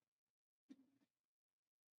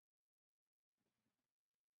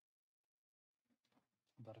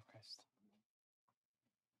 The blood of Christ.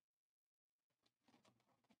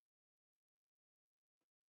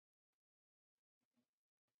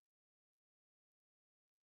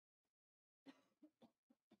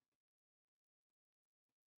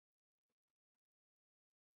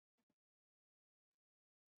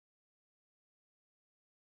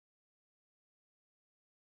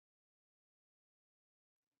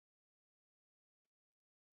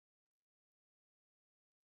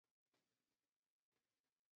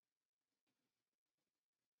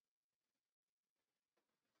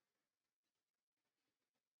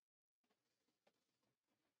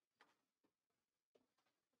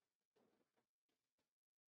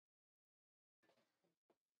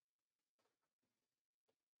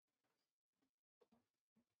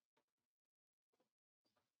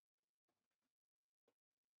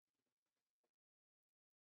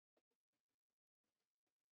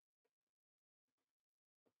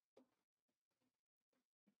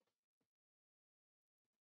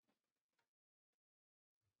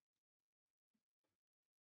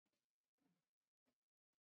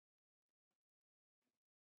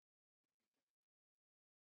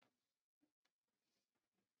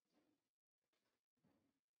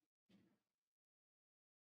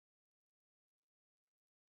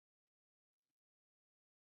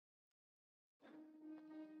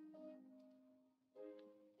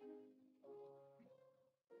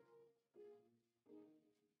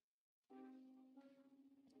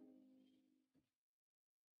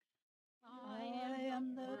 I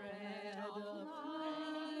am the bread of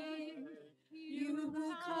life. You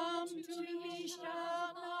who come to me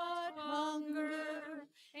shall not hunger,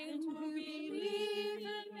 and who believe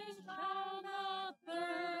in me shall not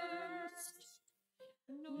thirst.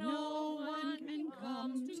 No one can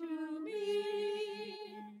come to me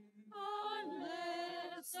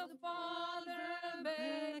unless the Father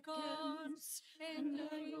beckons, and I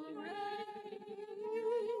will raise you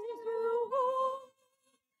up,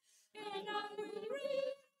 and I will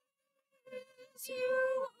raise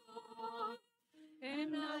you up,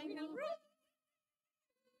 and I will raise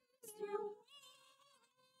you up.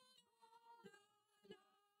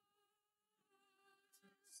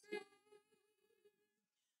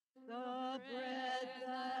 The bread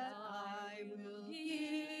that I will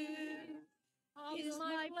give is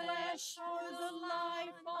my flesh for the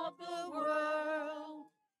life of the world.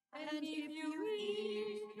 And if you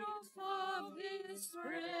eat of this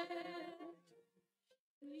bread,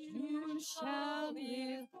 you shall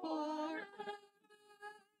live forever.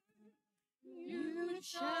 You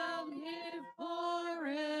shall live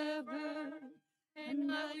forever,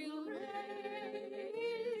 and I will raise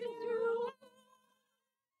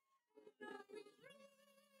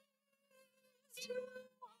you up.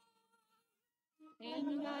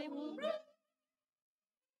 And I will raise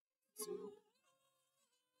you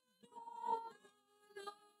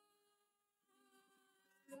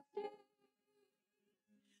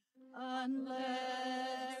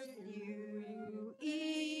unless you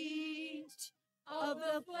eat of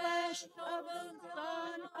the flesh of the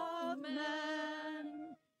Son of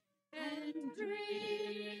Man and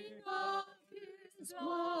drink of his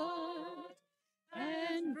blood,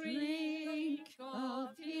 and drink of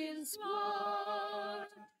his blood,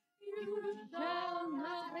 you shall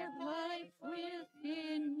not have life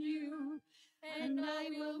within you, and I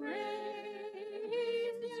will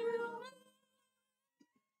raise you up,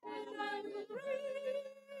 and I will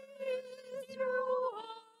raise you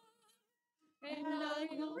up, and I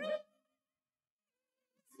will raise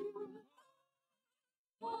you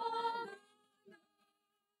up.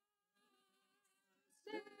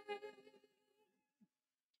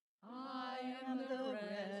 I am the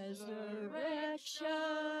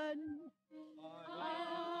resurrection.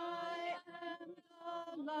 I am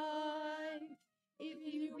the life. If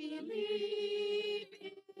you believe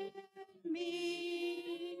in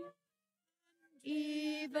me,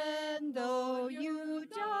 even though you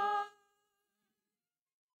die,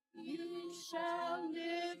 you shall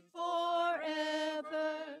live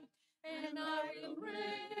forever, and I will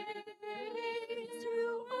raise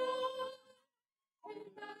you up.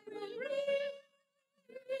 And I will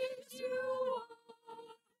raise you up,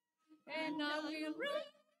 and I will raise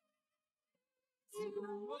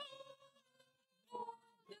you up.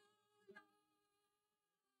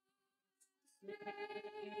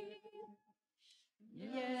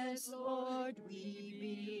 Lord,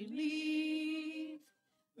 we believe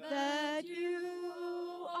that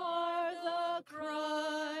you are the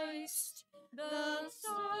Christ, the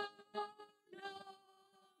Son of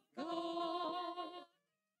God,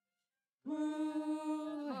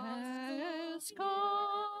 who has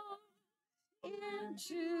come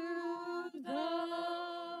into the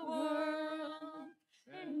world,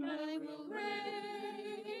 and I will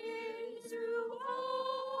raise you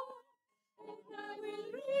up, and I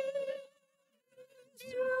will raise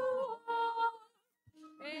you up,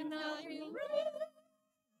 and I will raise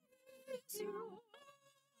you up.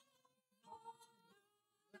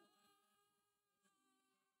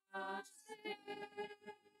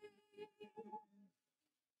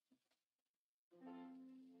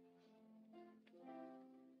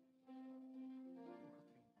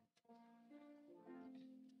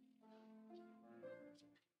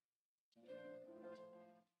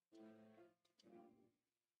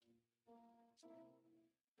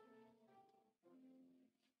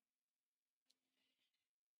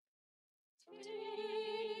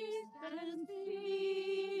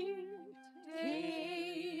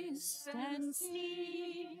 Taste and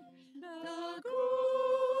see the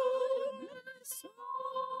goodness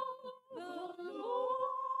of the Lord.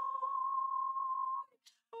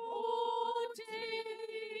 Oh,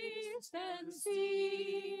 taste and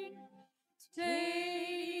see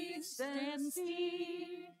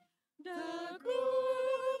the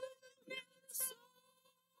goodness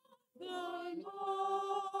of the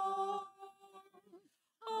Lord.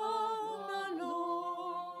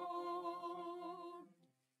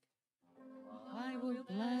 I will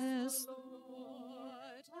bless the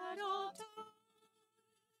Lord at all times.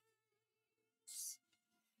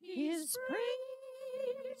 His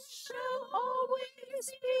praise shall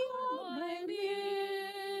always be on my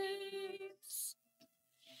lips.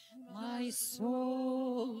 My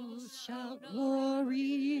soul shall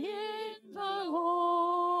glory in the Lord,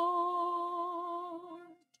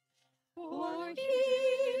 for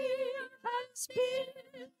he has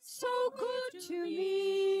been so good to me.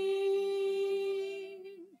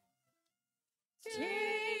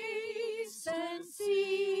 Taste and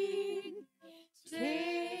see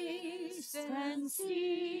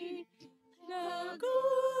the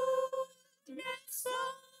goodness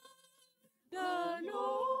of the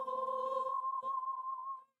Lord.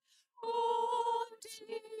 Oh,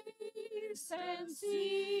 taste and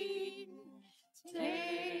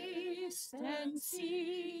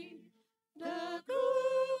see the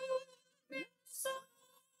goodness of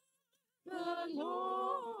the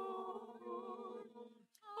Lord,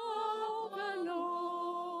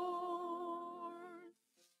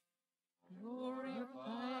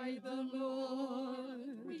 Glorify the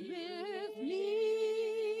Lord with me.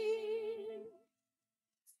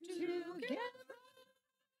 Together,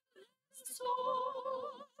 let's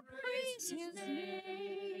all praise his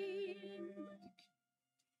name.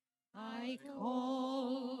 I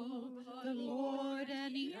called the Lord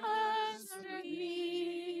and he answered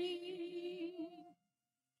me.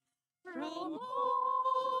 From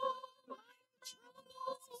all my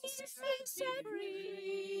troubles he set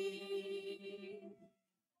free.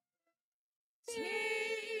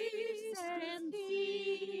 Taste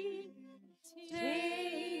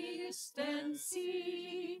and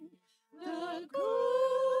see the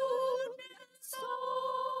goodness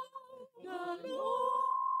of the Lord.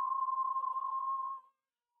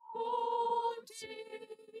 Oh,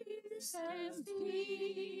 taste and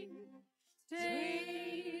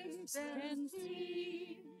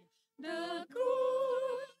see the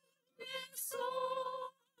goodness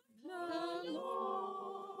of the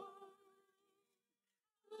Lord.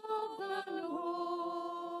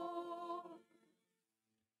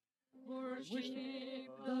 Worship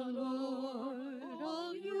the Lord,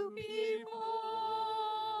 all you people.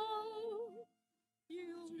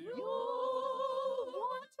 You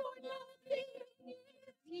want for nothing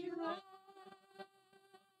if you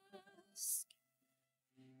ask.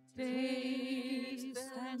 Taste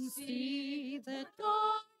and see that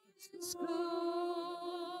God is good.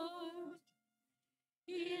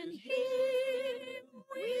 In him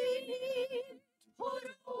we put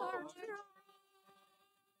our trust.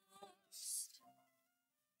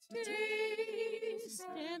 Taste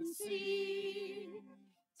and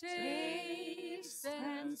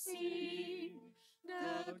see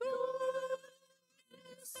the goodness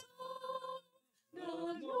of the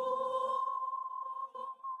Lord.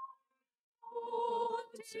 Oh,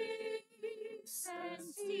 taste and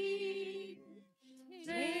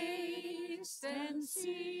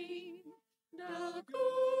see the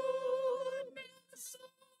goodness of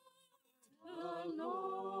the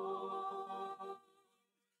Lord.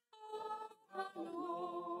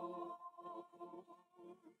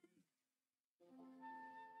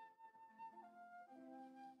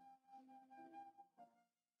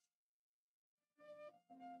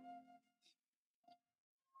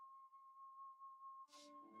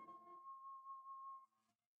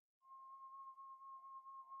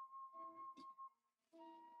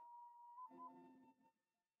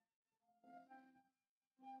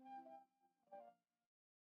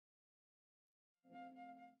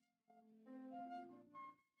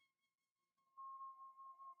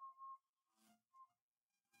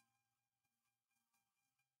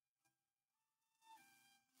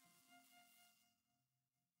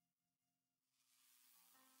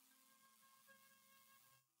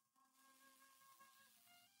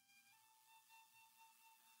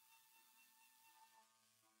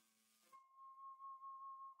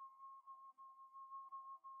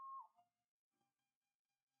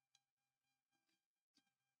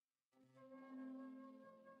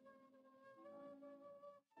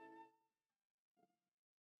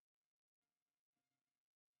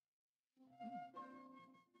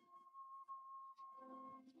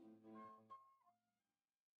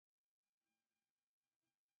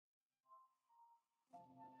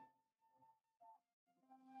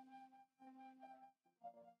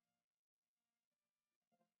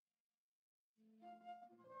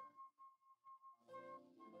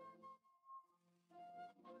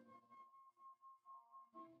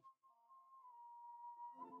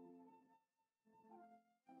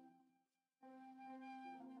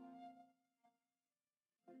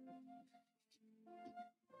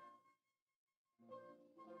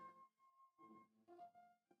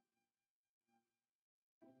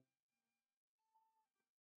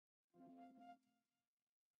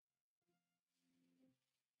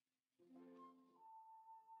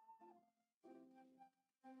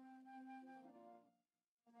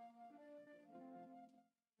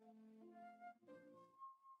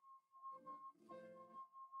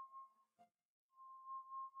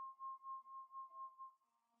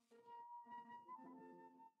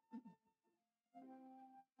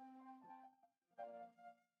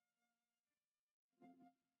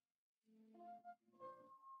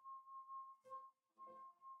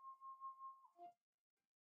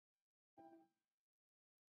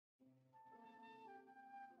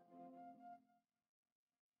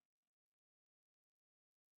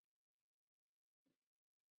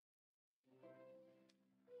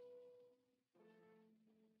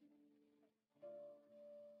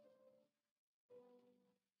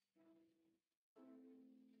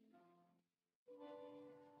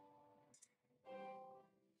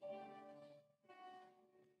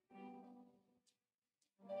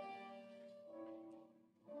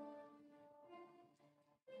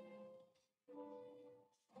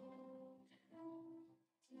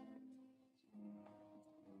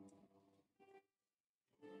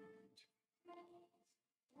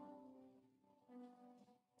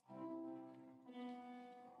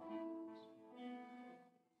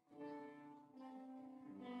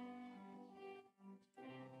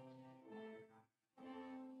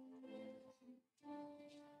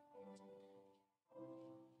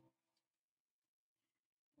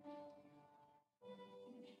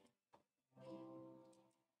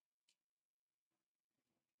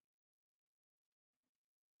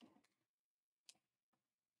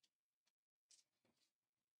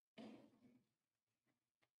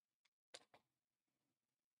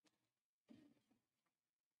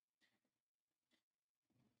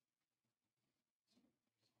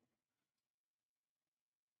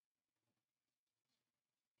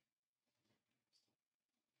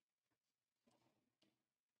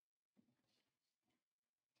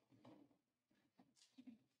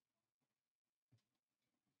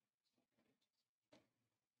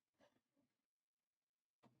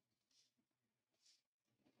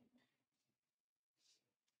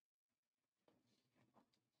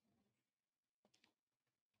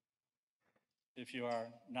 If you are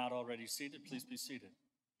not already seated, please be seated.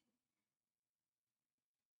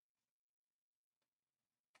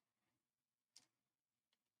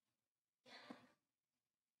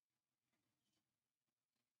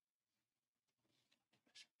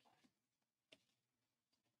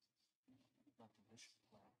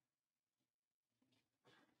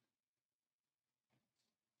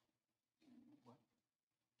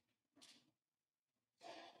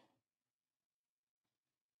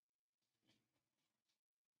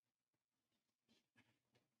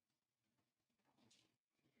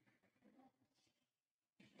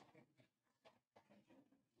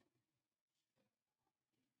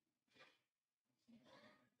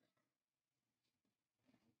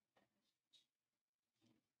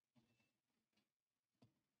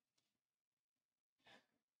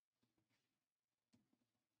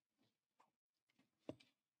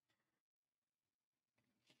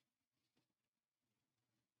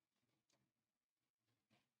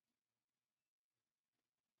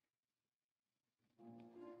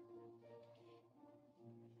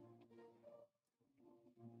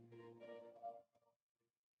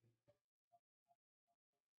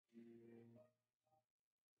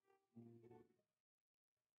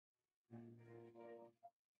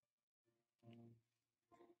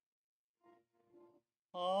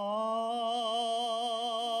 Ave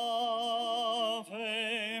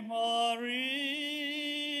Maria,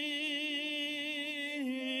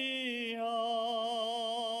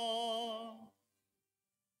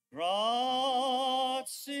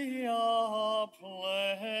 gratia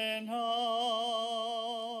plena,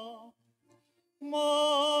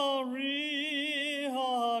 Maria,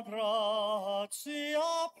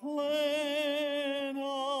 gratia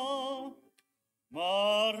plena,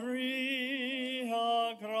 Maria,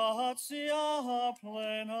 gratia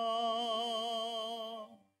plena,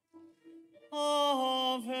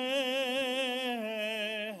 Ave,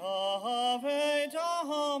 Ave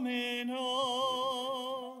Dominus,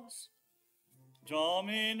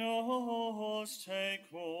 Dominus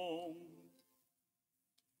tecum,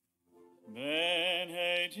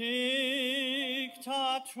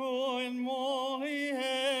 benedicta tu in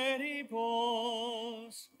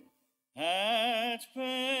mulieribus, et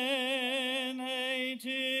benedictus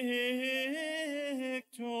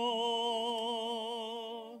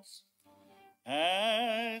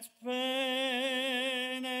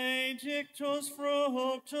benedictus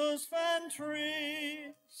fructus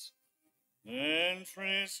ventris,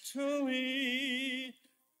 ventris tui,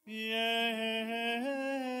 Iesus.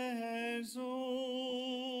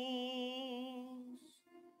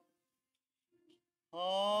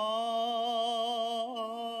 Ave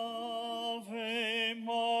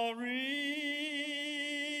Maria.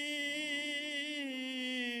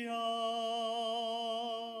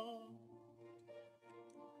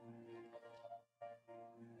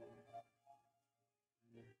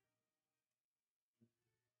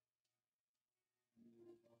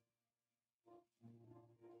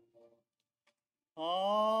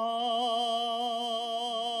 Ave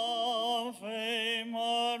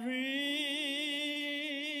Maria.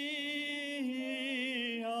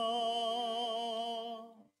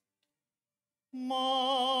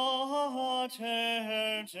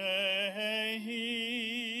 Mater Dei,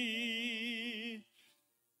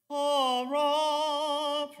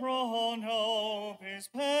 ora pro nobis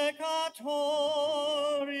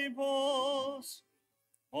peccatoribus,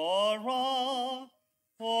 ora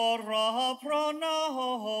pro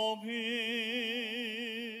nobis,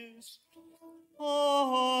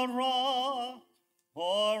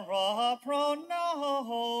 ora pro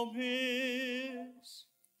nobis,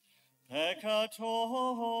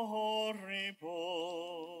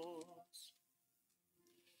 peccatoribus,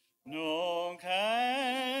 nunc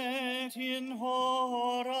et in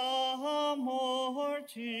hora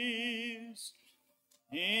mortis,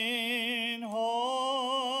 in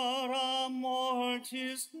hora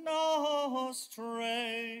mortis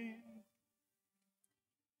nostrae,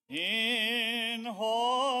 in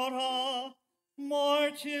hora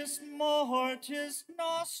mortis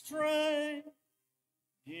nostrae,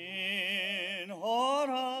 in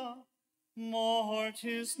hora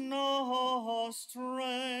mortis nostrae.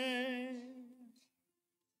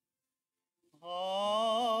 Ave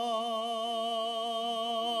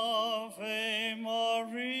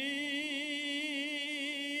Maria.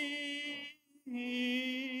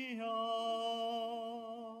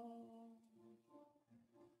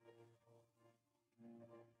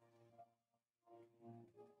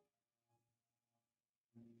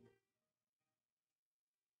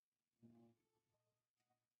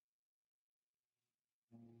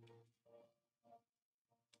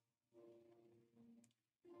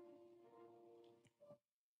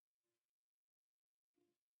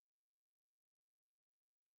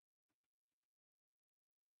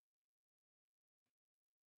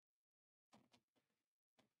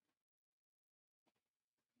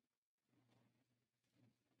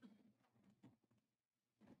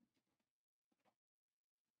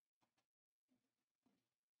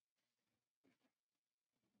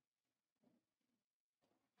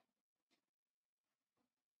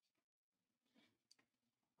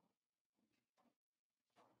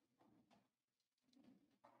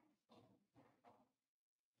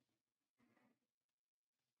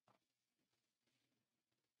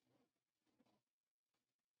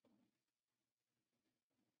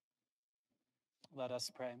 Let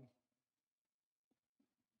us pray.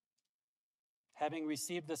 Having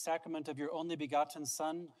received the sacrament of your only begotten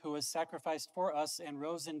Son, who was sacrificed for us and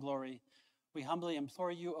rose in glory, we humbly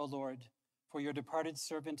implore you, O Lord, for your departed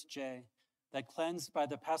servant Jay, that cleansed by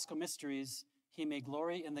the Paschal mysteries, he may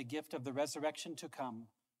glory in the gift of the resurrection to come,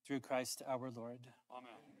 through Christ our Lord.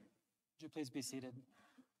 Amen. Would you please be seated?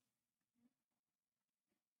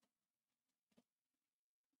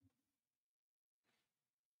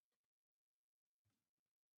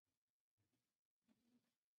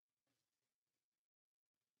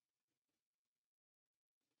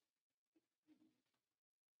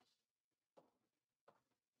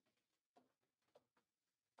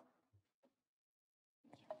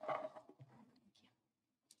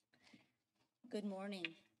 Good morning.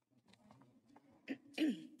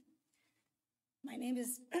 My name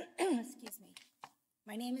is, excuse me.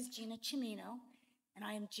 My name is Jay Cimino, and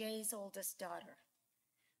I am Jay's oldest daughter.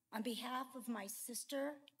 On behalf of my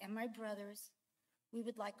sister and my brothers, we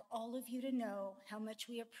would like all of you to know how much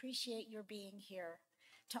we appreciate your being here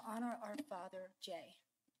to honor our father, Jay.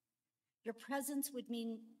 Your presence would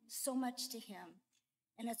mean so much to him,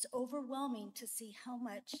 and it's overwhelming to see how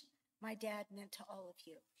much my dad meant to all of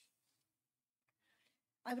you.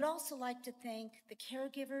 I would also like to thank the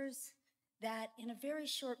caregivers that in a very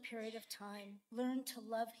short period of time learned to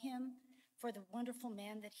love him for the wonderful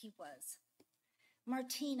man that he was.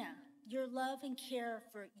 Martina, your love and care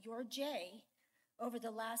for your Jay over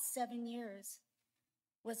the last 7 years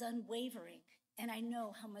was unwavering, and I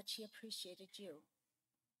know how much he appreciated you.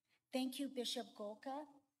 Thank you, Bishop Golka,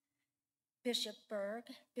 Bishop Berg,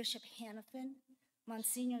 Bishop Hannafin,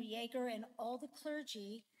 Monsignor Yeager, and all the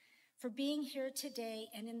clergy for being here today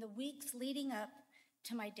and in the weeks leading up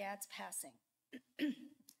to my dad's passing.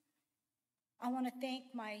 I want to thank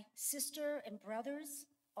my sister and brothers,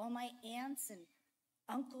 all my aunts and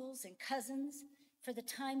uncles and cousins for the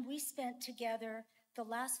time we spent together the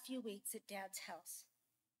last few weeks at Dad's house.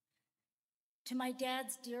 To my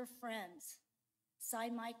dad's dear friends, Cy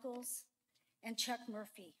Michaels and Chuck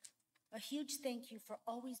Murphy, a huge thank you for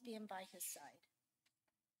always being by his side.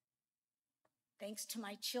 Thanks to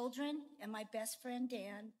my children and my best friend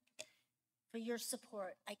Dan for your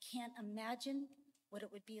support. I can't imagine what it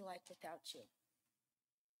would be like without you.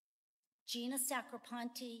 Gina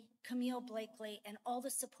Sacripanti, Camille Blakely, and all the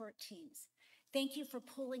support teams, thank you for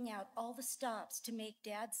pulling out all the stops to make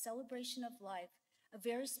Dad's celebration of life a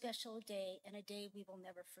very special day and a day we will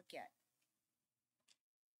never forget.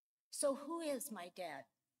 So who is my dad,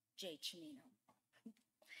 Jay Cimino?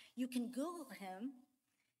 You can Google him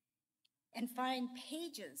and find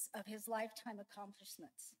pages of his lifetime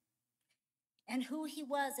accomplishments and who he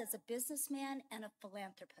was as a businessman and a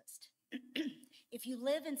philanthropist. If you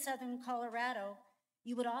live in Southern Colorado,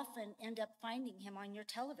 you would often end up finding him on your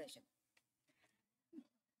television.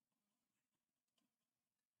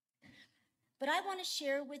 But I want to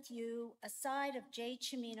share with you a side of Jay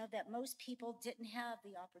Cimino that most people didn't have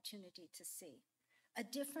the opportunity to see, a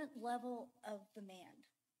different level of the man.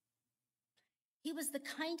 He was the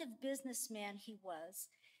kind of businessman he was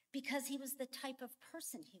because he was the type of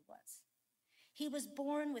person he was. He was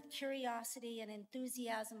born with curiosity and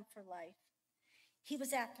enthusiasm for life. He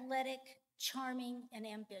was athletic, charming, and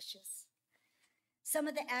ambitious. Some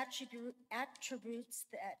of the attributes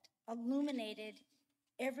that illuminated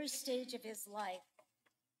every stage of his life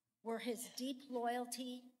were his deep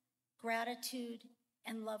loyalty, gratitude,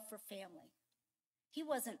 and love for family. He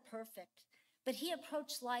wasn't perfect, but he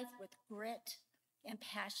approached life with grit and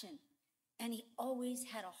passion, and he always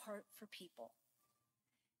had a heart for people.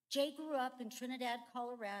 Jay grew up in Trinidad,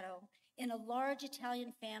 Colorado, in a large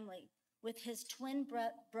Italian family with his twin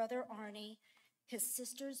brother Arnie, his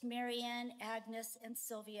sisters Marianne, Agnes, and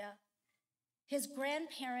Sylvia, his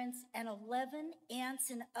grandparents, and 11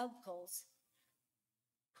 aunts and uncles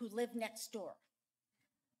who lived next door.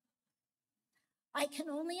 I can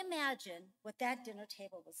only imagine what that dinner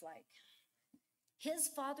table was like. His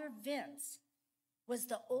father, Vince, was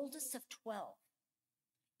the oldest of 12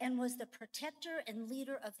 and was the protector and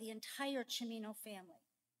leader of the entire Cimino family.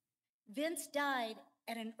 Vince died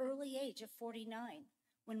at an early age of 49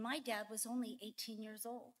 when my dad was only 18 years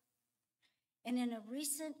old. And in a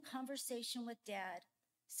recent conversation with Dad,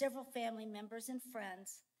 several family members and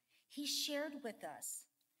friends, he shared with us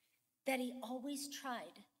that he always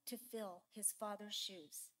tried to fill his father's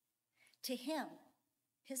shoes. To him,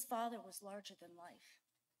 his father was larger than life.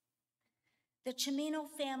 The Cimino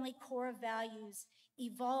family core values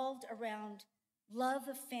evolved around love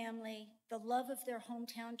of family, the love of their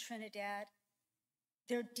hometown Trinidad,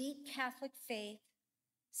 their deep Catholic faith,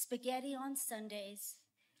 spaghetti on Sundays,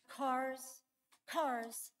 cars,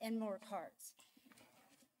 and more cars.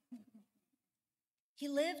 He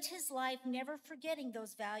lived his life never forgetting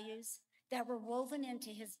those values that were woven into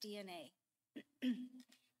his DNA.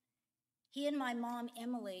 He and my mom,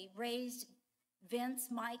 Emily, raised Vince,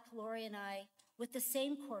 Mike, Lori, and I with the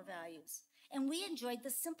same core values, and we enjoyed the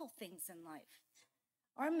simple things in life.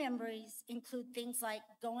 Our memories include things like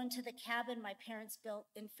going to the cabin my parents built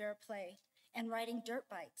in Fairplay and riding dirt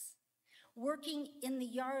bikes. Working in the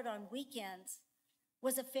yard on weekends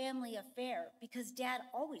was a family affair because Dad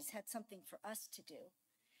always had something for us to do.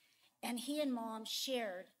 And he and Mom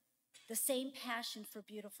shared the same passion for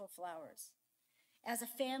beautiful flowers. As a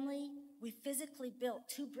family, we physically built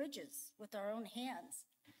 2 bridges with our own hands,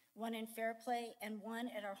 one in Fairplay and one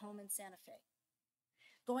at our home in Santa Fe.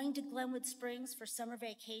 Going to Glenwood Springs for summer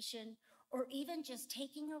vacation, or even just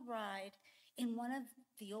taking a ride in one of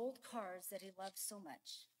the old cars that he loved so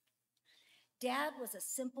much. Dad was a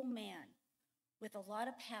simple man with a lot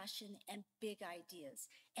of passion and big ideas,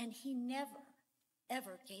 and he never,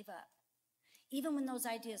 ever gave up, even when those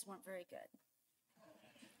ideas weren't very good.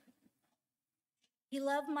 He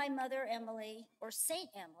loved my mother, Emily, or Saint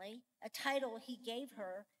Emily, a title he gave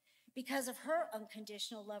her because of her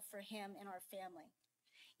unconditional love for him and our family.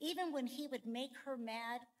 Even when he would make her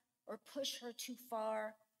mad or push her too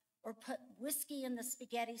far or put whiskey in the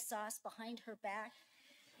spaghetti sauce behind her back,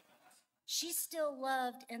 she still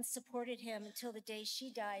loved and supported him until the day she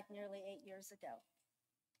died nearly 8 years ago.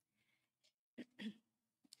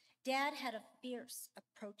 Dad had a fierce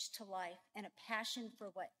approach to life and a passion for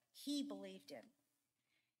what he believed in.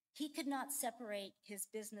 He could not separate his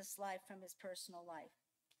business life from his personal life.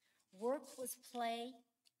 Work was play,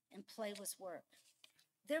 and play was work.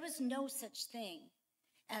 There was no such thing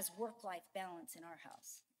as work-life balance in our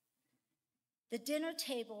house. The dinner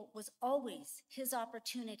table was always his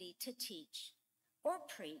opportunity to teach or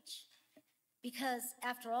preach, because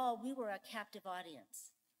after all, we were a captive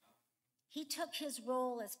audience. He took his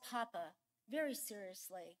role as Papa very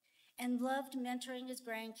seriously and loved mentoring his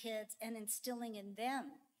grandkids and instilling in them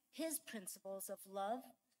his principles of love,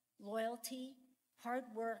 loyalty, hard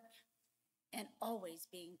work, and always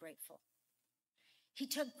being grateful. He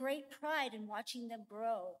took great pride in watching them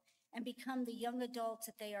grow and become the young adults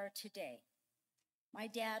that they are today. My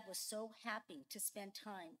dad was so happy to spend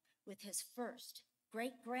time with his first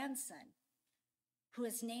great-grandson, who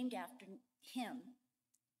is named after him,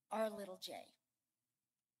 our little Jay.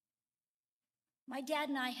 My dad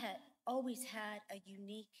and I had always had a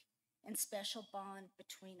unique and special bond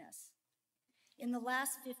between us. In the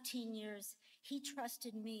last 15 years, he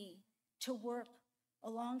trusted me to work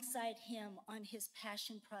alongside him on his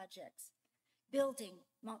passion projects, building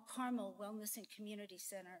Mount Carmel Wellness and Community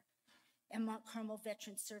Center and Mount Carmel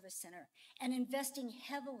Veterans Service Center, and investing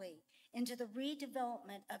heavily into the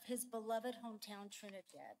redevelopment of his beloved hometown,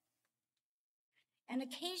 Trinidad. An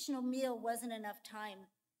occasional meal wasn't enough time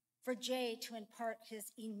for Jay to impart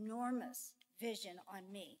his enormous vision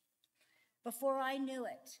on me. Before I knew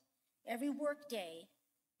it, every workday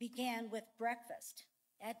began with breakfast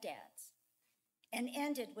at Dad's and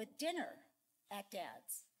ended with dinner at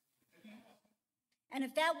Dad's. And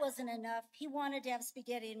if that wasn't enough, he wanted to have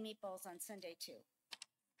spaghetti and meatballs on Sunday too.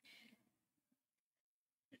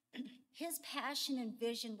 His passion and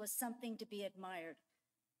vision was something to be admired,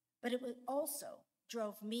 but it also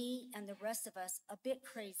drove me and the rest of us a bit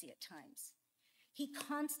crazy at times. He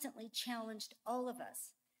constantly challenged all of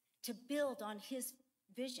us to build on his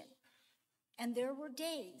vision. And there were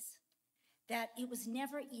days that it was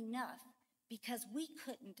never enough because we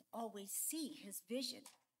couldn't always see his vision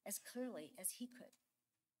as clearly as he could.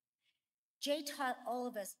 Jay taught all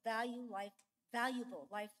of us valuable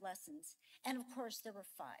life lessons, and of course there were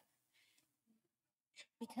 5,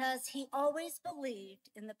 because he always believed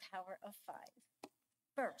in the power of 5.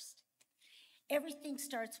 First, everything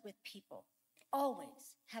starts with people.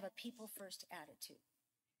 Always have a people-first attitude.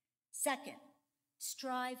 Second,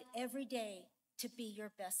 strive every day to be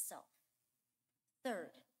your best self. Third,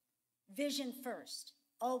 vision first.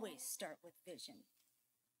 Always start with vision.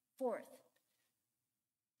 Fourth,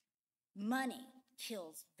 money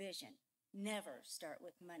kills vision. Never start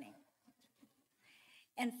with money.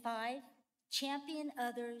 And 5, champion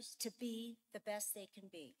others to be the best they can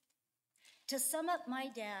be. To sum up my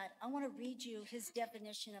dad, I want to read you his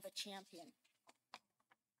definition of a champion.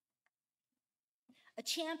 A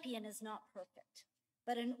champion is not perfect,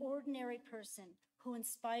 but an ordinary person who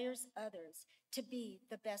inspires others to be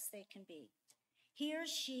the best they can be. He or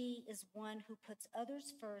she is one who puts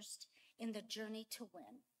others first in the journey to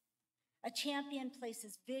win. A champion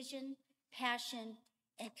places vision, passion,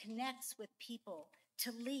 and connects with people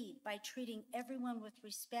to lead by treating everyone with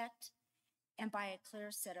respect and by a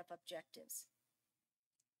clear set of objectives.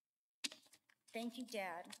 Thank you,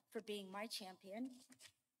 Dad, for being my champion,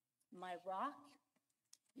 my rock,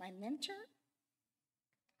 my mentor,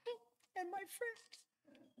 and my friend.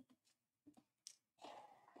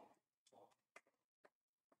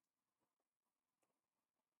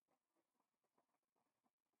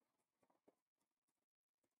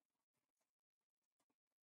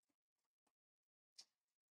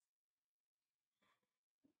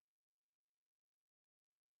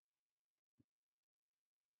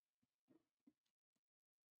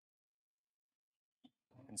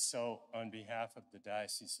 And so, on behalf of the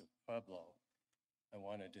Diocese of Pueblo, I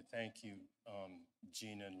wanted to thank you,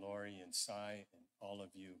 Gina and Lori and Cy and all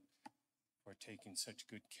of you for taking such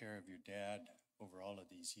good care of your dad over all of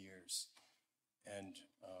these years and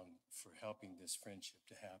for helping this friendship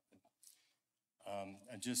to happen.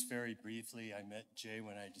 And just very briefly, I met Jay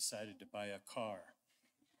when I decided to buy a car.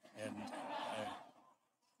 And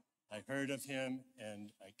I heard of him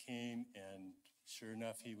and I came, and sure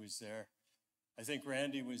enough, he was there. I think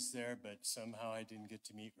Randy was there, but somehow I didn't get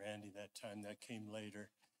to meet Randy that time. That came later.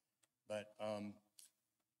 But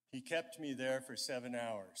he kept me there for 7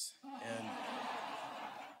 hours. And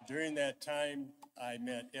during that time, I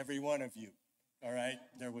met every one of you, all right?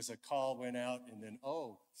 There was a call went out, and then,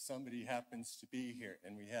 oh, somebody happens to be here.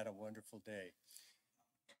 And we had a wonderful day.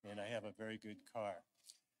 And I have a very good car.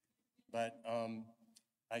 But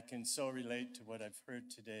I can so relate to what I've heard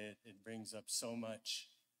today. It brings up so much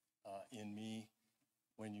in me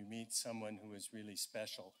when you meet someone who is really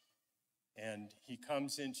special. And he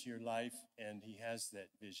comes into your life and he has that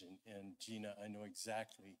vision. And Gina, I know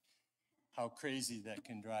exactly how crazy that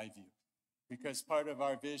can drive you. because part of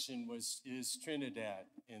our vision is Trinidad,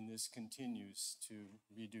 and this continues to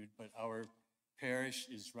redo, but our parish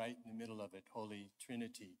is right in the middle of it, Holy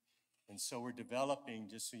Trinity. And so we're developing,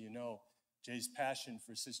 just so you know, Jay's passion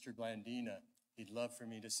for Sister Blandina. He'd love for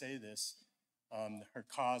me to say this. Her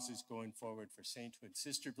cause is going forward for sainthood.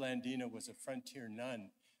 Sister Blandina was a frontier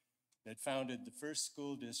nun that founded the first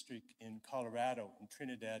school district in Colorado, and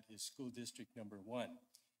Trinidad is school district number 1.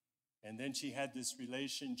 And then she had this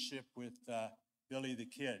relationship with Billy the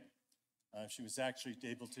Kid. She was actually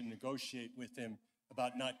able to negotiate with him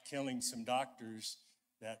about not killing some doctors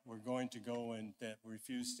that were going to go and that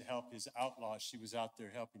refused to help his outlaws. She was out there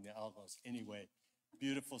helping the outlaws. Anyway,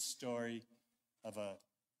 beautiful story of a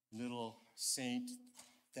little saint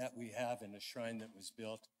that we have in a shrine that was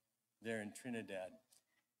built there in Trinidad.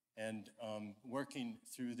 And working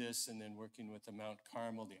through this and then working with the Mount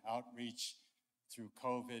Carmel, the outreach through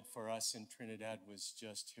COVID for us in Trinidad was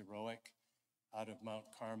just heroic out of Mount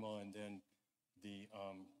Carmel, and then the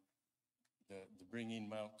bringing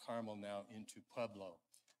Mount Carmel now into Pueblo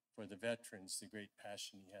for the veterans, the great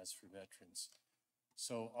passion he has for veterans.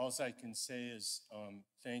 So all I can say is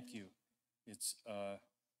thank you. It's a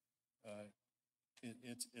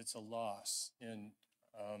loss, and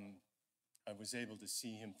I was able to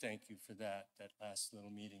see him. Thank you for that last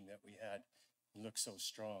little meeting that we had. He looked so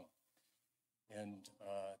strong, and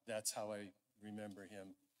that's how I remember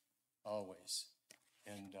him always.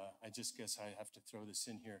 And I just guess I have to throw this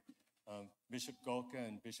in here. Bishop Golka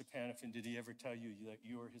and Bishop Hannafin, did he ever tell you that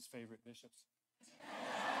you were his favorite bishops?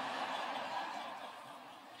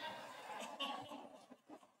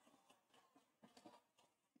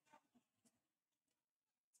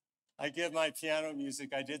 I give my piano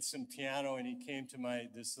music. I did some piano, and he came to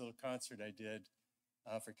this little concert I did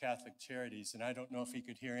for Catholic Charities, and I don't know if he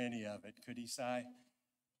could hear any of it. Could he, Si?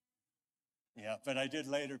 Yeah, but I did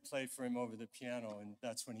later play for him over the piano, and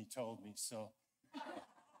that's when he told me. So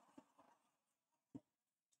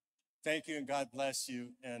thank you, and God bless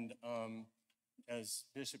you. And as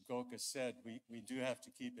Bishop Golka said, we do have to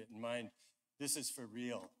keep it in mind. This is for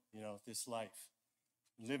real, this life.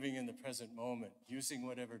 Living in the present moment, using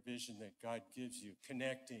whatever vision that God gives you,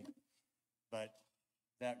 connecting. But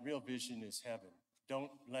that real vision is heaven.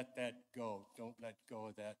 Don't let that go. Don't let go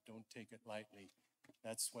of that. Don't take it lightly.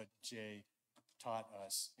 That's what Jay taught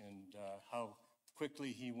us, and how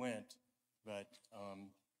quickly he went. But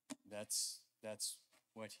that's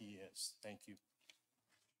what he is. Thank you.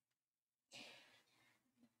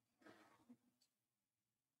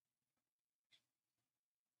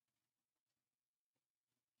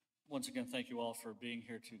 Once again, thank you all for being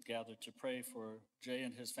here to gather to pray for Jay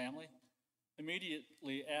and his family.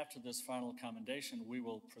 Immediately after this final commendation, we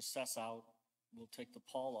will process out. We'll take the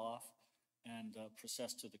pall off and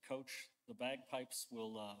process to the coach. The bagpipes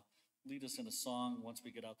will lead us in a song once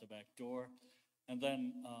we get out the back door. And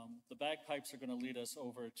then the bagpipes are going to lead us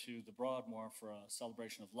over to the Broadmoor for a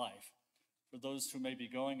celebration of life. For those who may be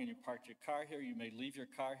going and you parked your car here, you may leave your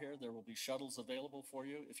car here. There will be shuttles available for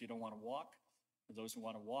you if you don't want to walk. For those who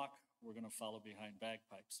want to walk, we're going to follow behind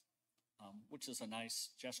bagpipes, which is a nice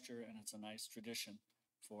gesture, and it's a nice tradition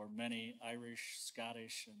for many Irish,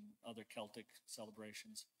 Scottish, and other Celtic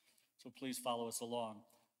celebrations. So please follow us along.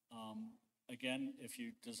 Again, if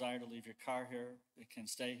you desire to leave your car here, it can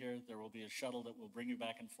stay here. There will be a shuttle that will bring you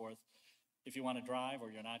back and forth. If you want to drive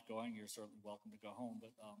or you're not going, you're certainly welcome to go home,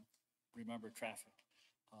 but remember traffic.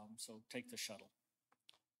 So take the shuttle.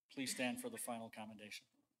 Please stand for the final commendation.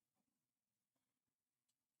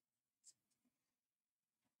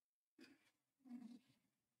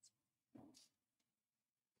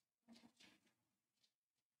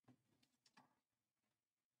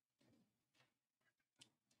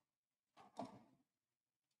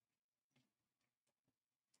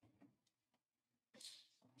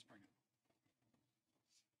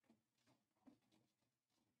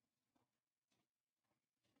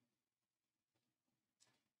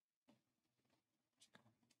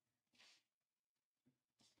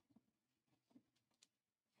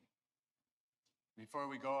 Before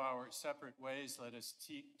we go our separate ways, let us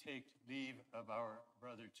take leave of our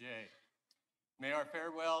brother Jay. May our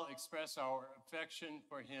farewell express our affection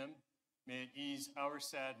for him. May it ease our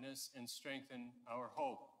sadness and strengthen our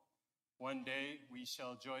hope. One day we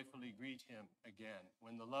shall joyfully greet him again,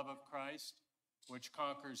 when the love of Christ, which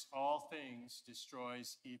conquers all things,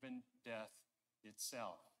 destroys even death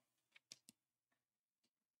itself.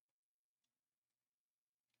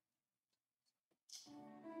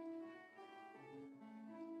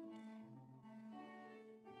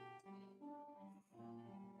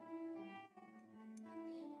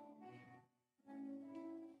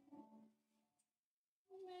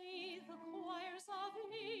 May the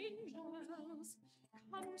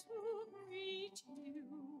come to greet you.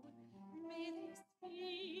 May they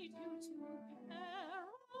speed you to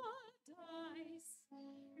paradise.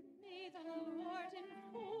 May the Lord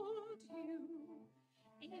enfold you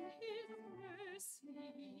in his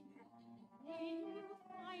mercy. May you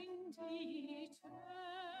find eternal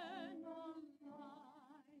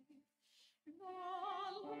life. The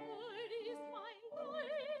Lord is my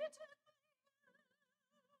light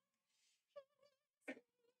and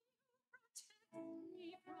protect me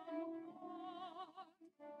from harm.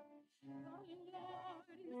 The Lord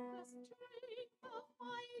is the strength of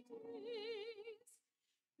my days.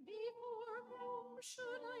 Before whom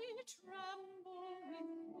should I tremble with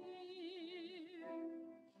fear?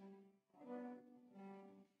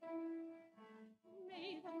 May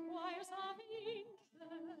the choirs of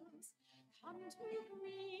angels come to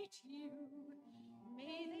greet you.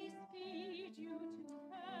 May they speed you to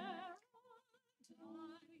paradise.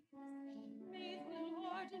 May the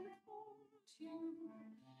Lord enfold you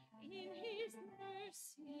in his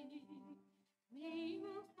mercy. May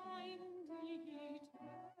you find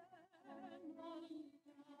eternal life.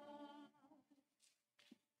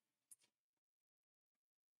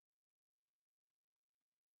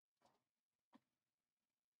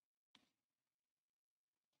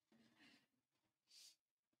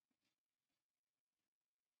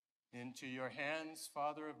 Into your hands,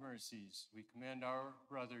 Father of mercies, we commend our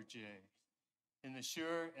brother Jay, in the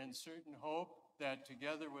sure and certain hope that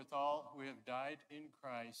together with all who have died in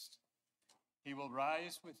Christ, he will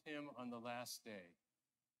rise with him on the last day.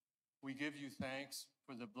 We give you thanks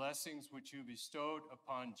for the blessings which you bestowed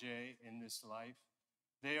upon Jay in this life.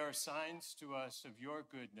 They are signs to us of your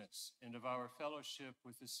goodness and of our fellowship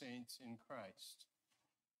with the saints in Christ.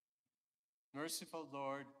 Merciful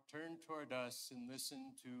Lord, turn toward us and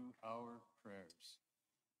listen to our prayers.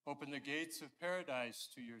 Open the gates of paradise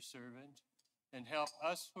to your servant, and help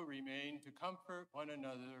us who remain to comfort one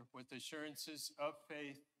another with assurances of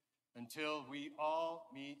faith until we all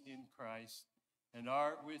meet in Christ and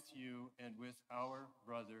are with you and with our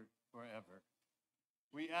brother forever.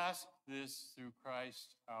 We ask this through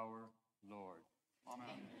Christ our Lord.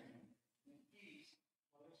 Amen. In peace,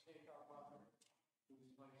 let us take our brother to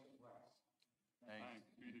his place of rest.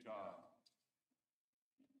 Thanks be to God.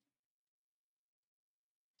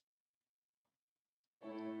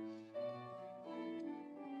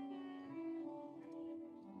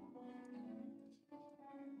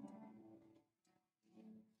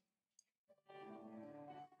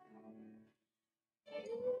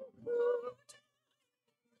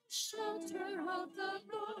 Shelter of the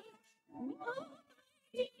Lord,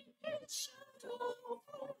 mighty shadow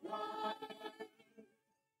of light.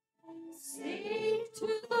 Say to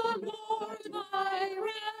the Lord, my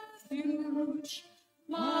refuge,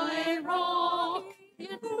 my rock,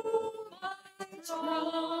 in whom I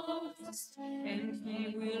trust, and he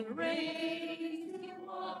will raise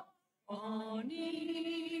you up on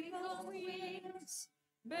eagle's wings,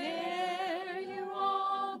 bear you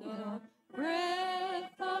on the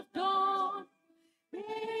breath of dawn,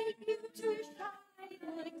 make you to shine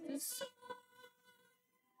like the sun.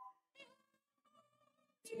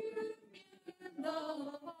 In the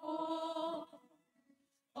palm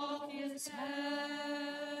of his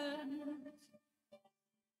hand.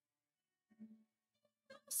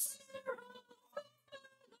 No sorrow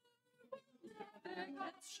will never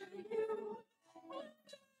capture you,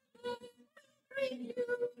 bring you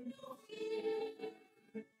no fear.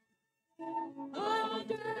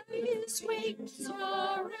 Under his wings a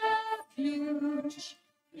refuge,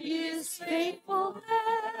 his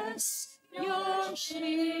faithfulness your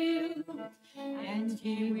shield, and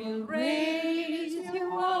he will raise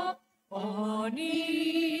you up on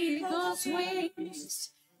eagle's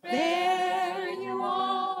wings, bear you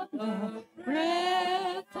on the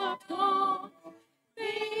breath of dawn,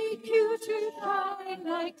 make you to shine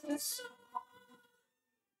like the sun.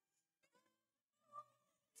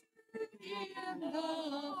 In the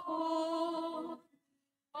hall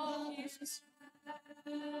of his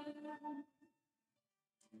hand.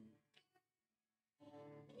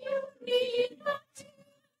 You need not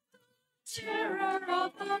terror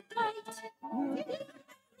of the night,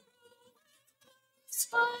 it's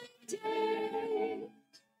by day.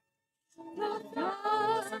 The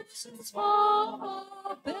thousands fall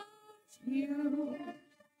about you,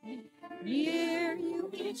 near you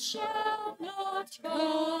it shall not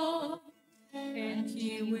come, and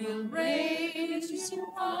he will raise you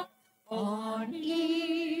up on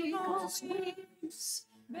eagle's wings,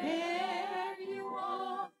 bear you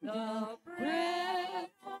on the breath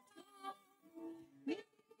of dawn, make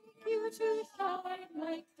you to shine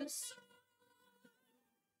like the sun.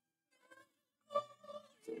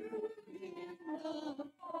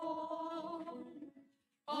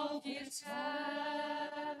 his hand.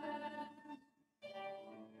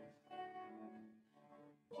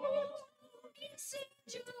 His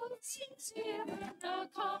angels sings him a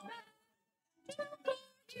command to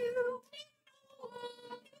guide you in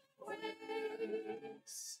all your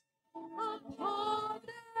ways. Upon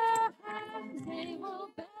their hands they will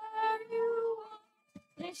bear you up,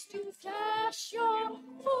 lest you dash your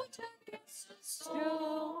foot against a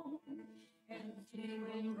stone. And he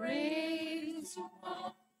will raise you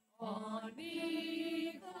up on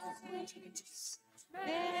eagle's wings,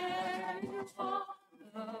 bear you on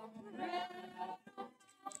the breath of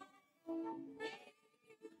dawn, make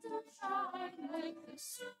you to shine like the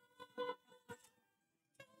sun.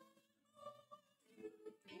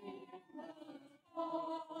 In the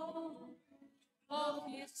fall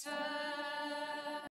of his hand.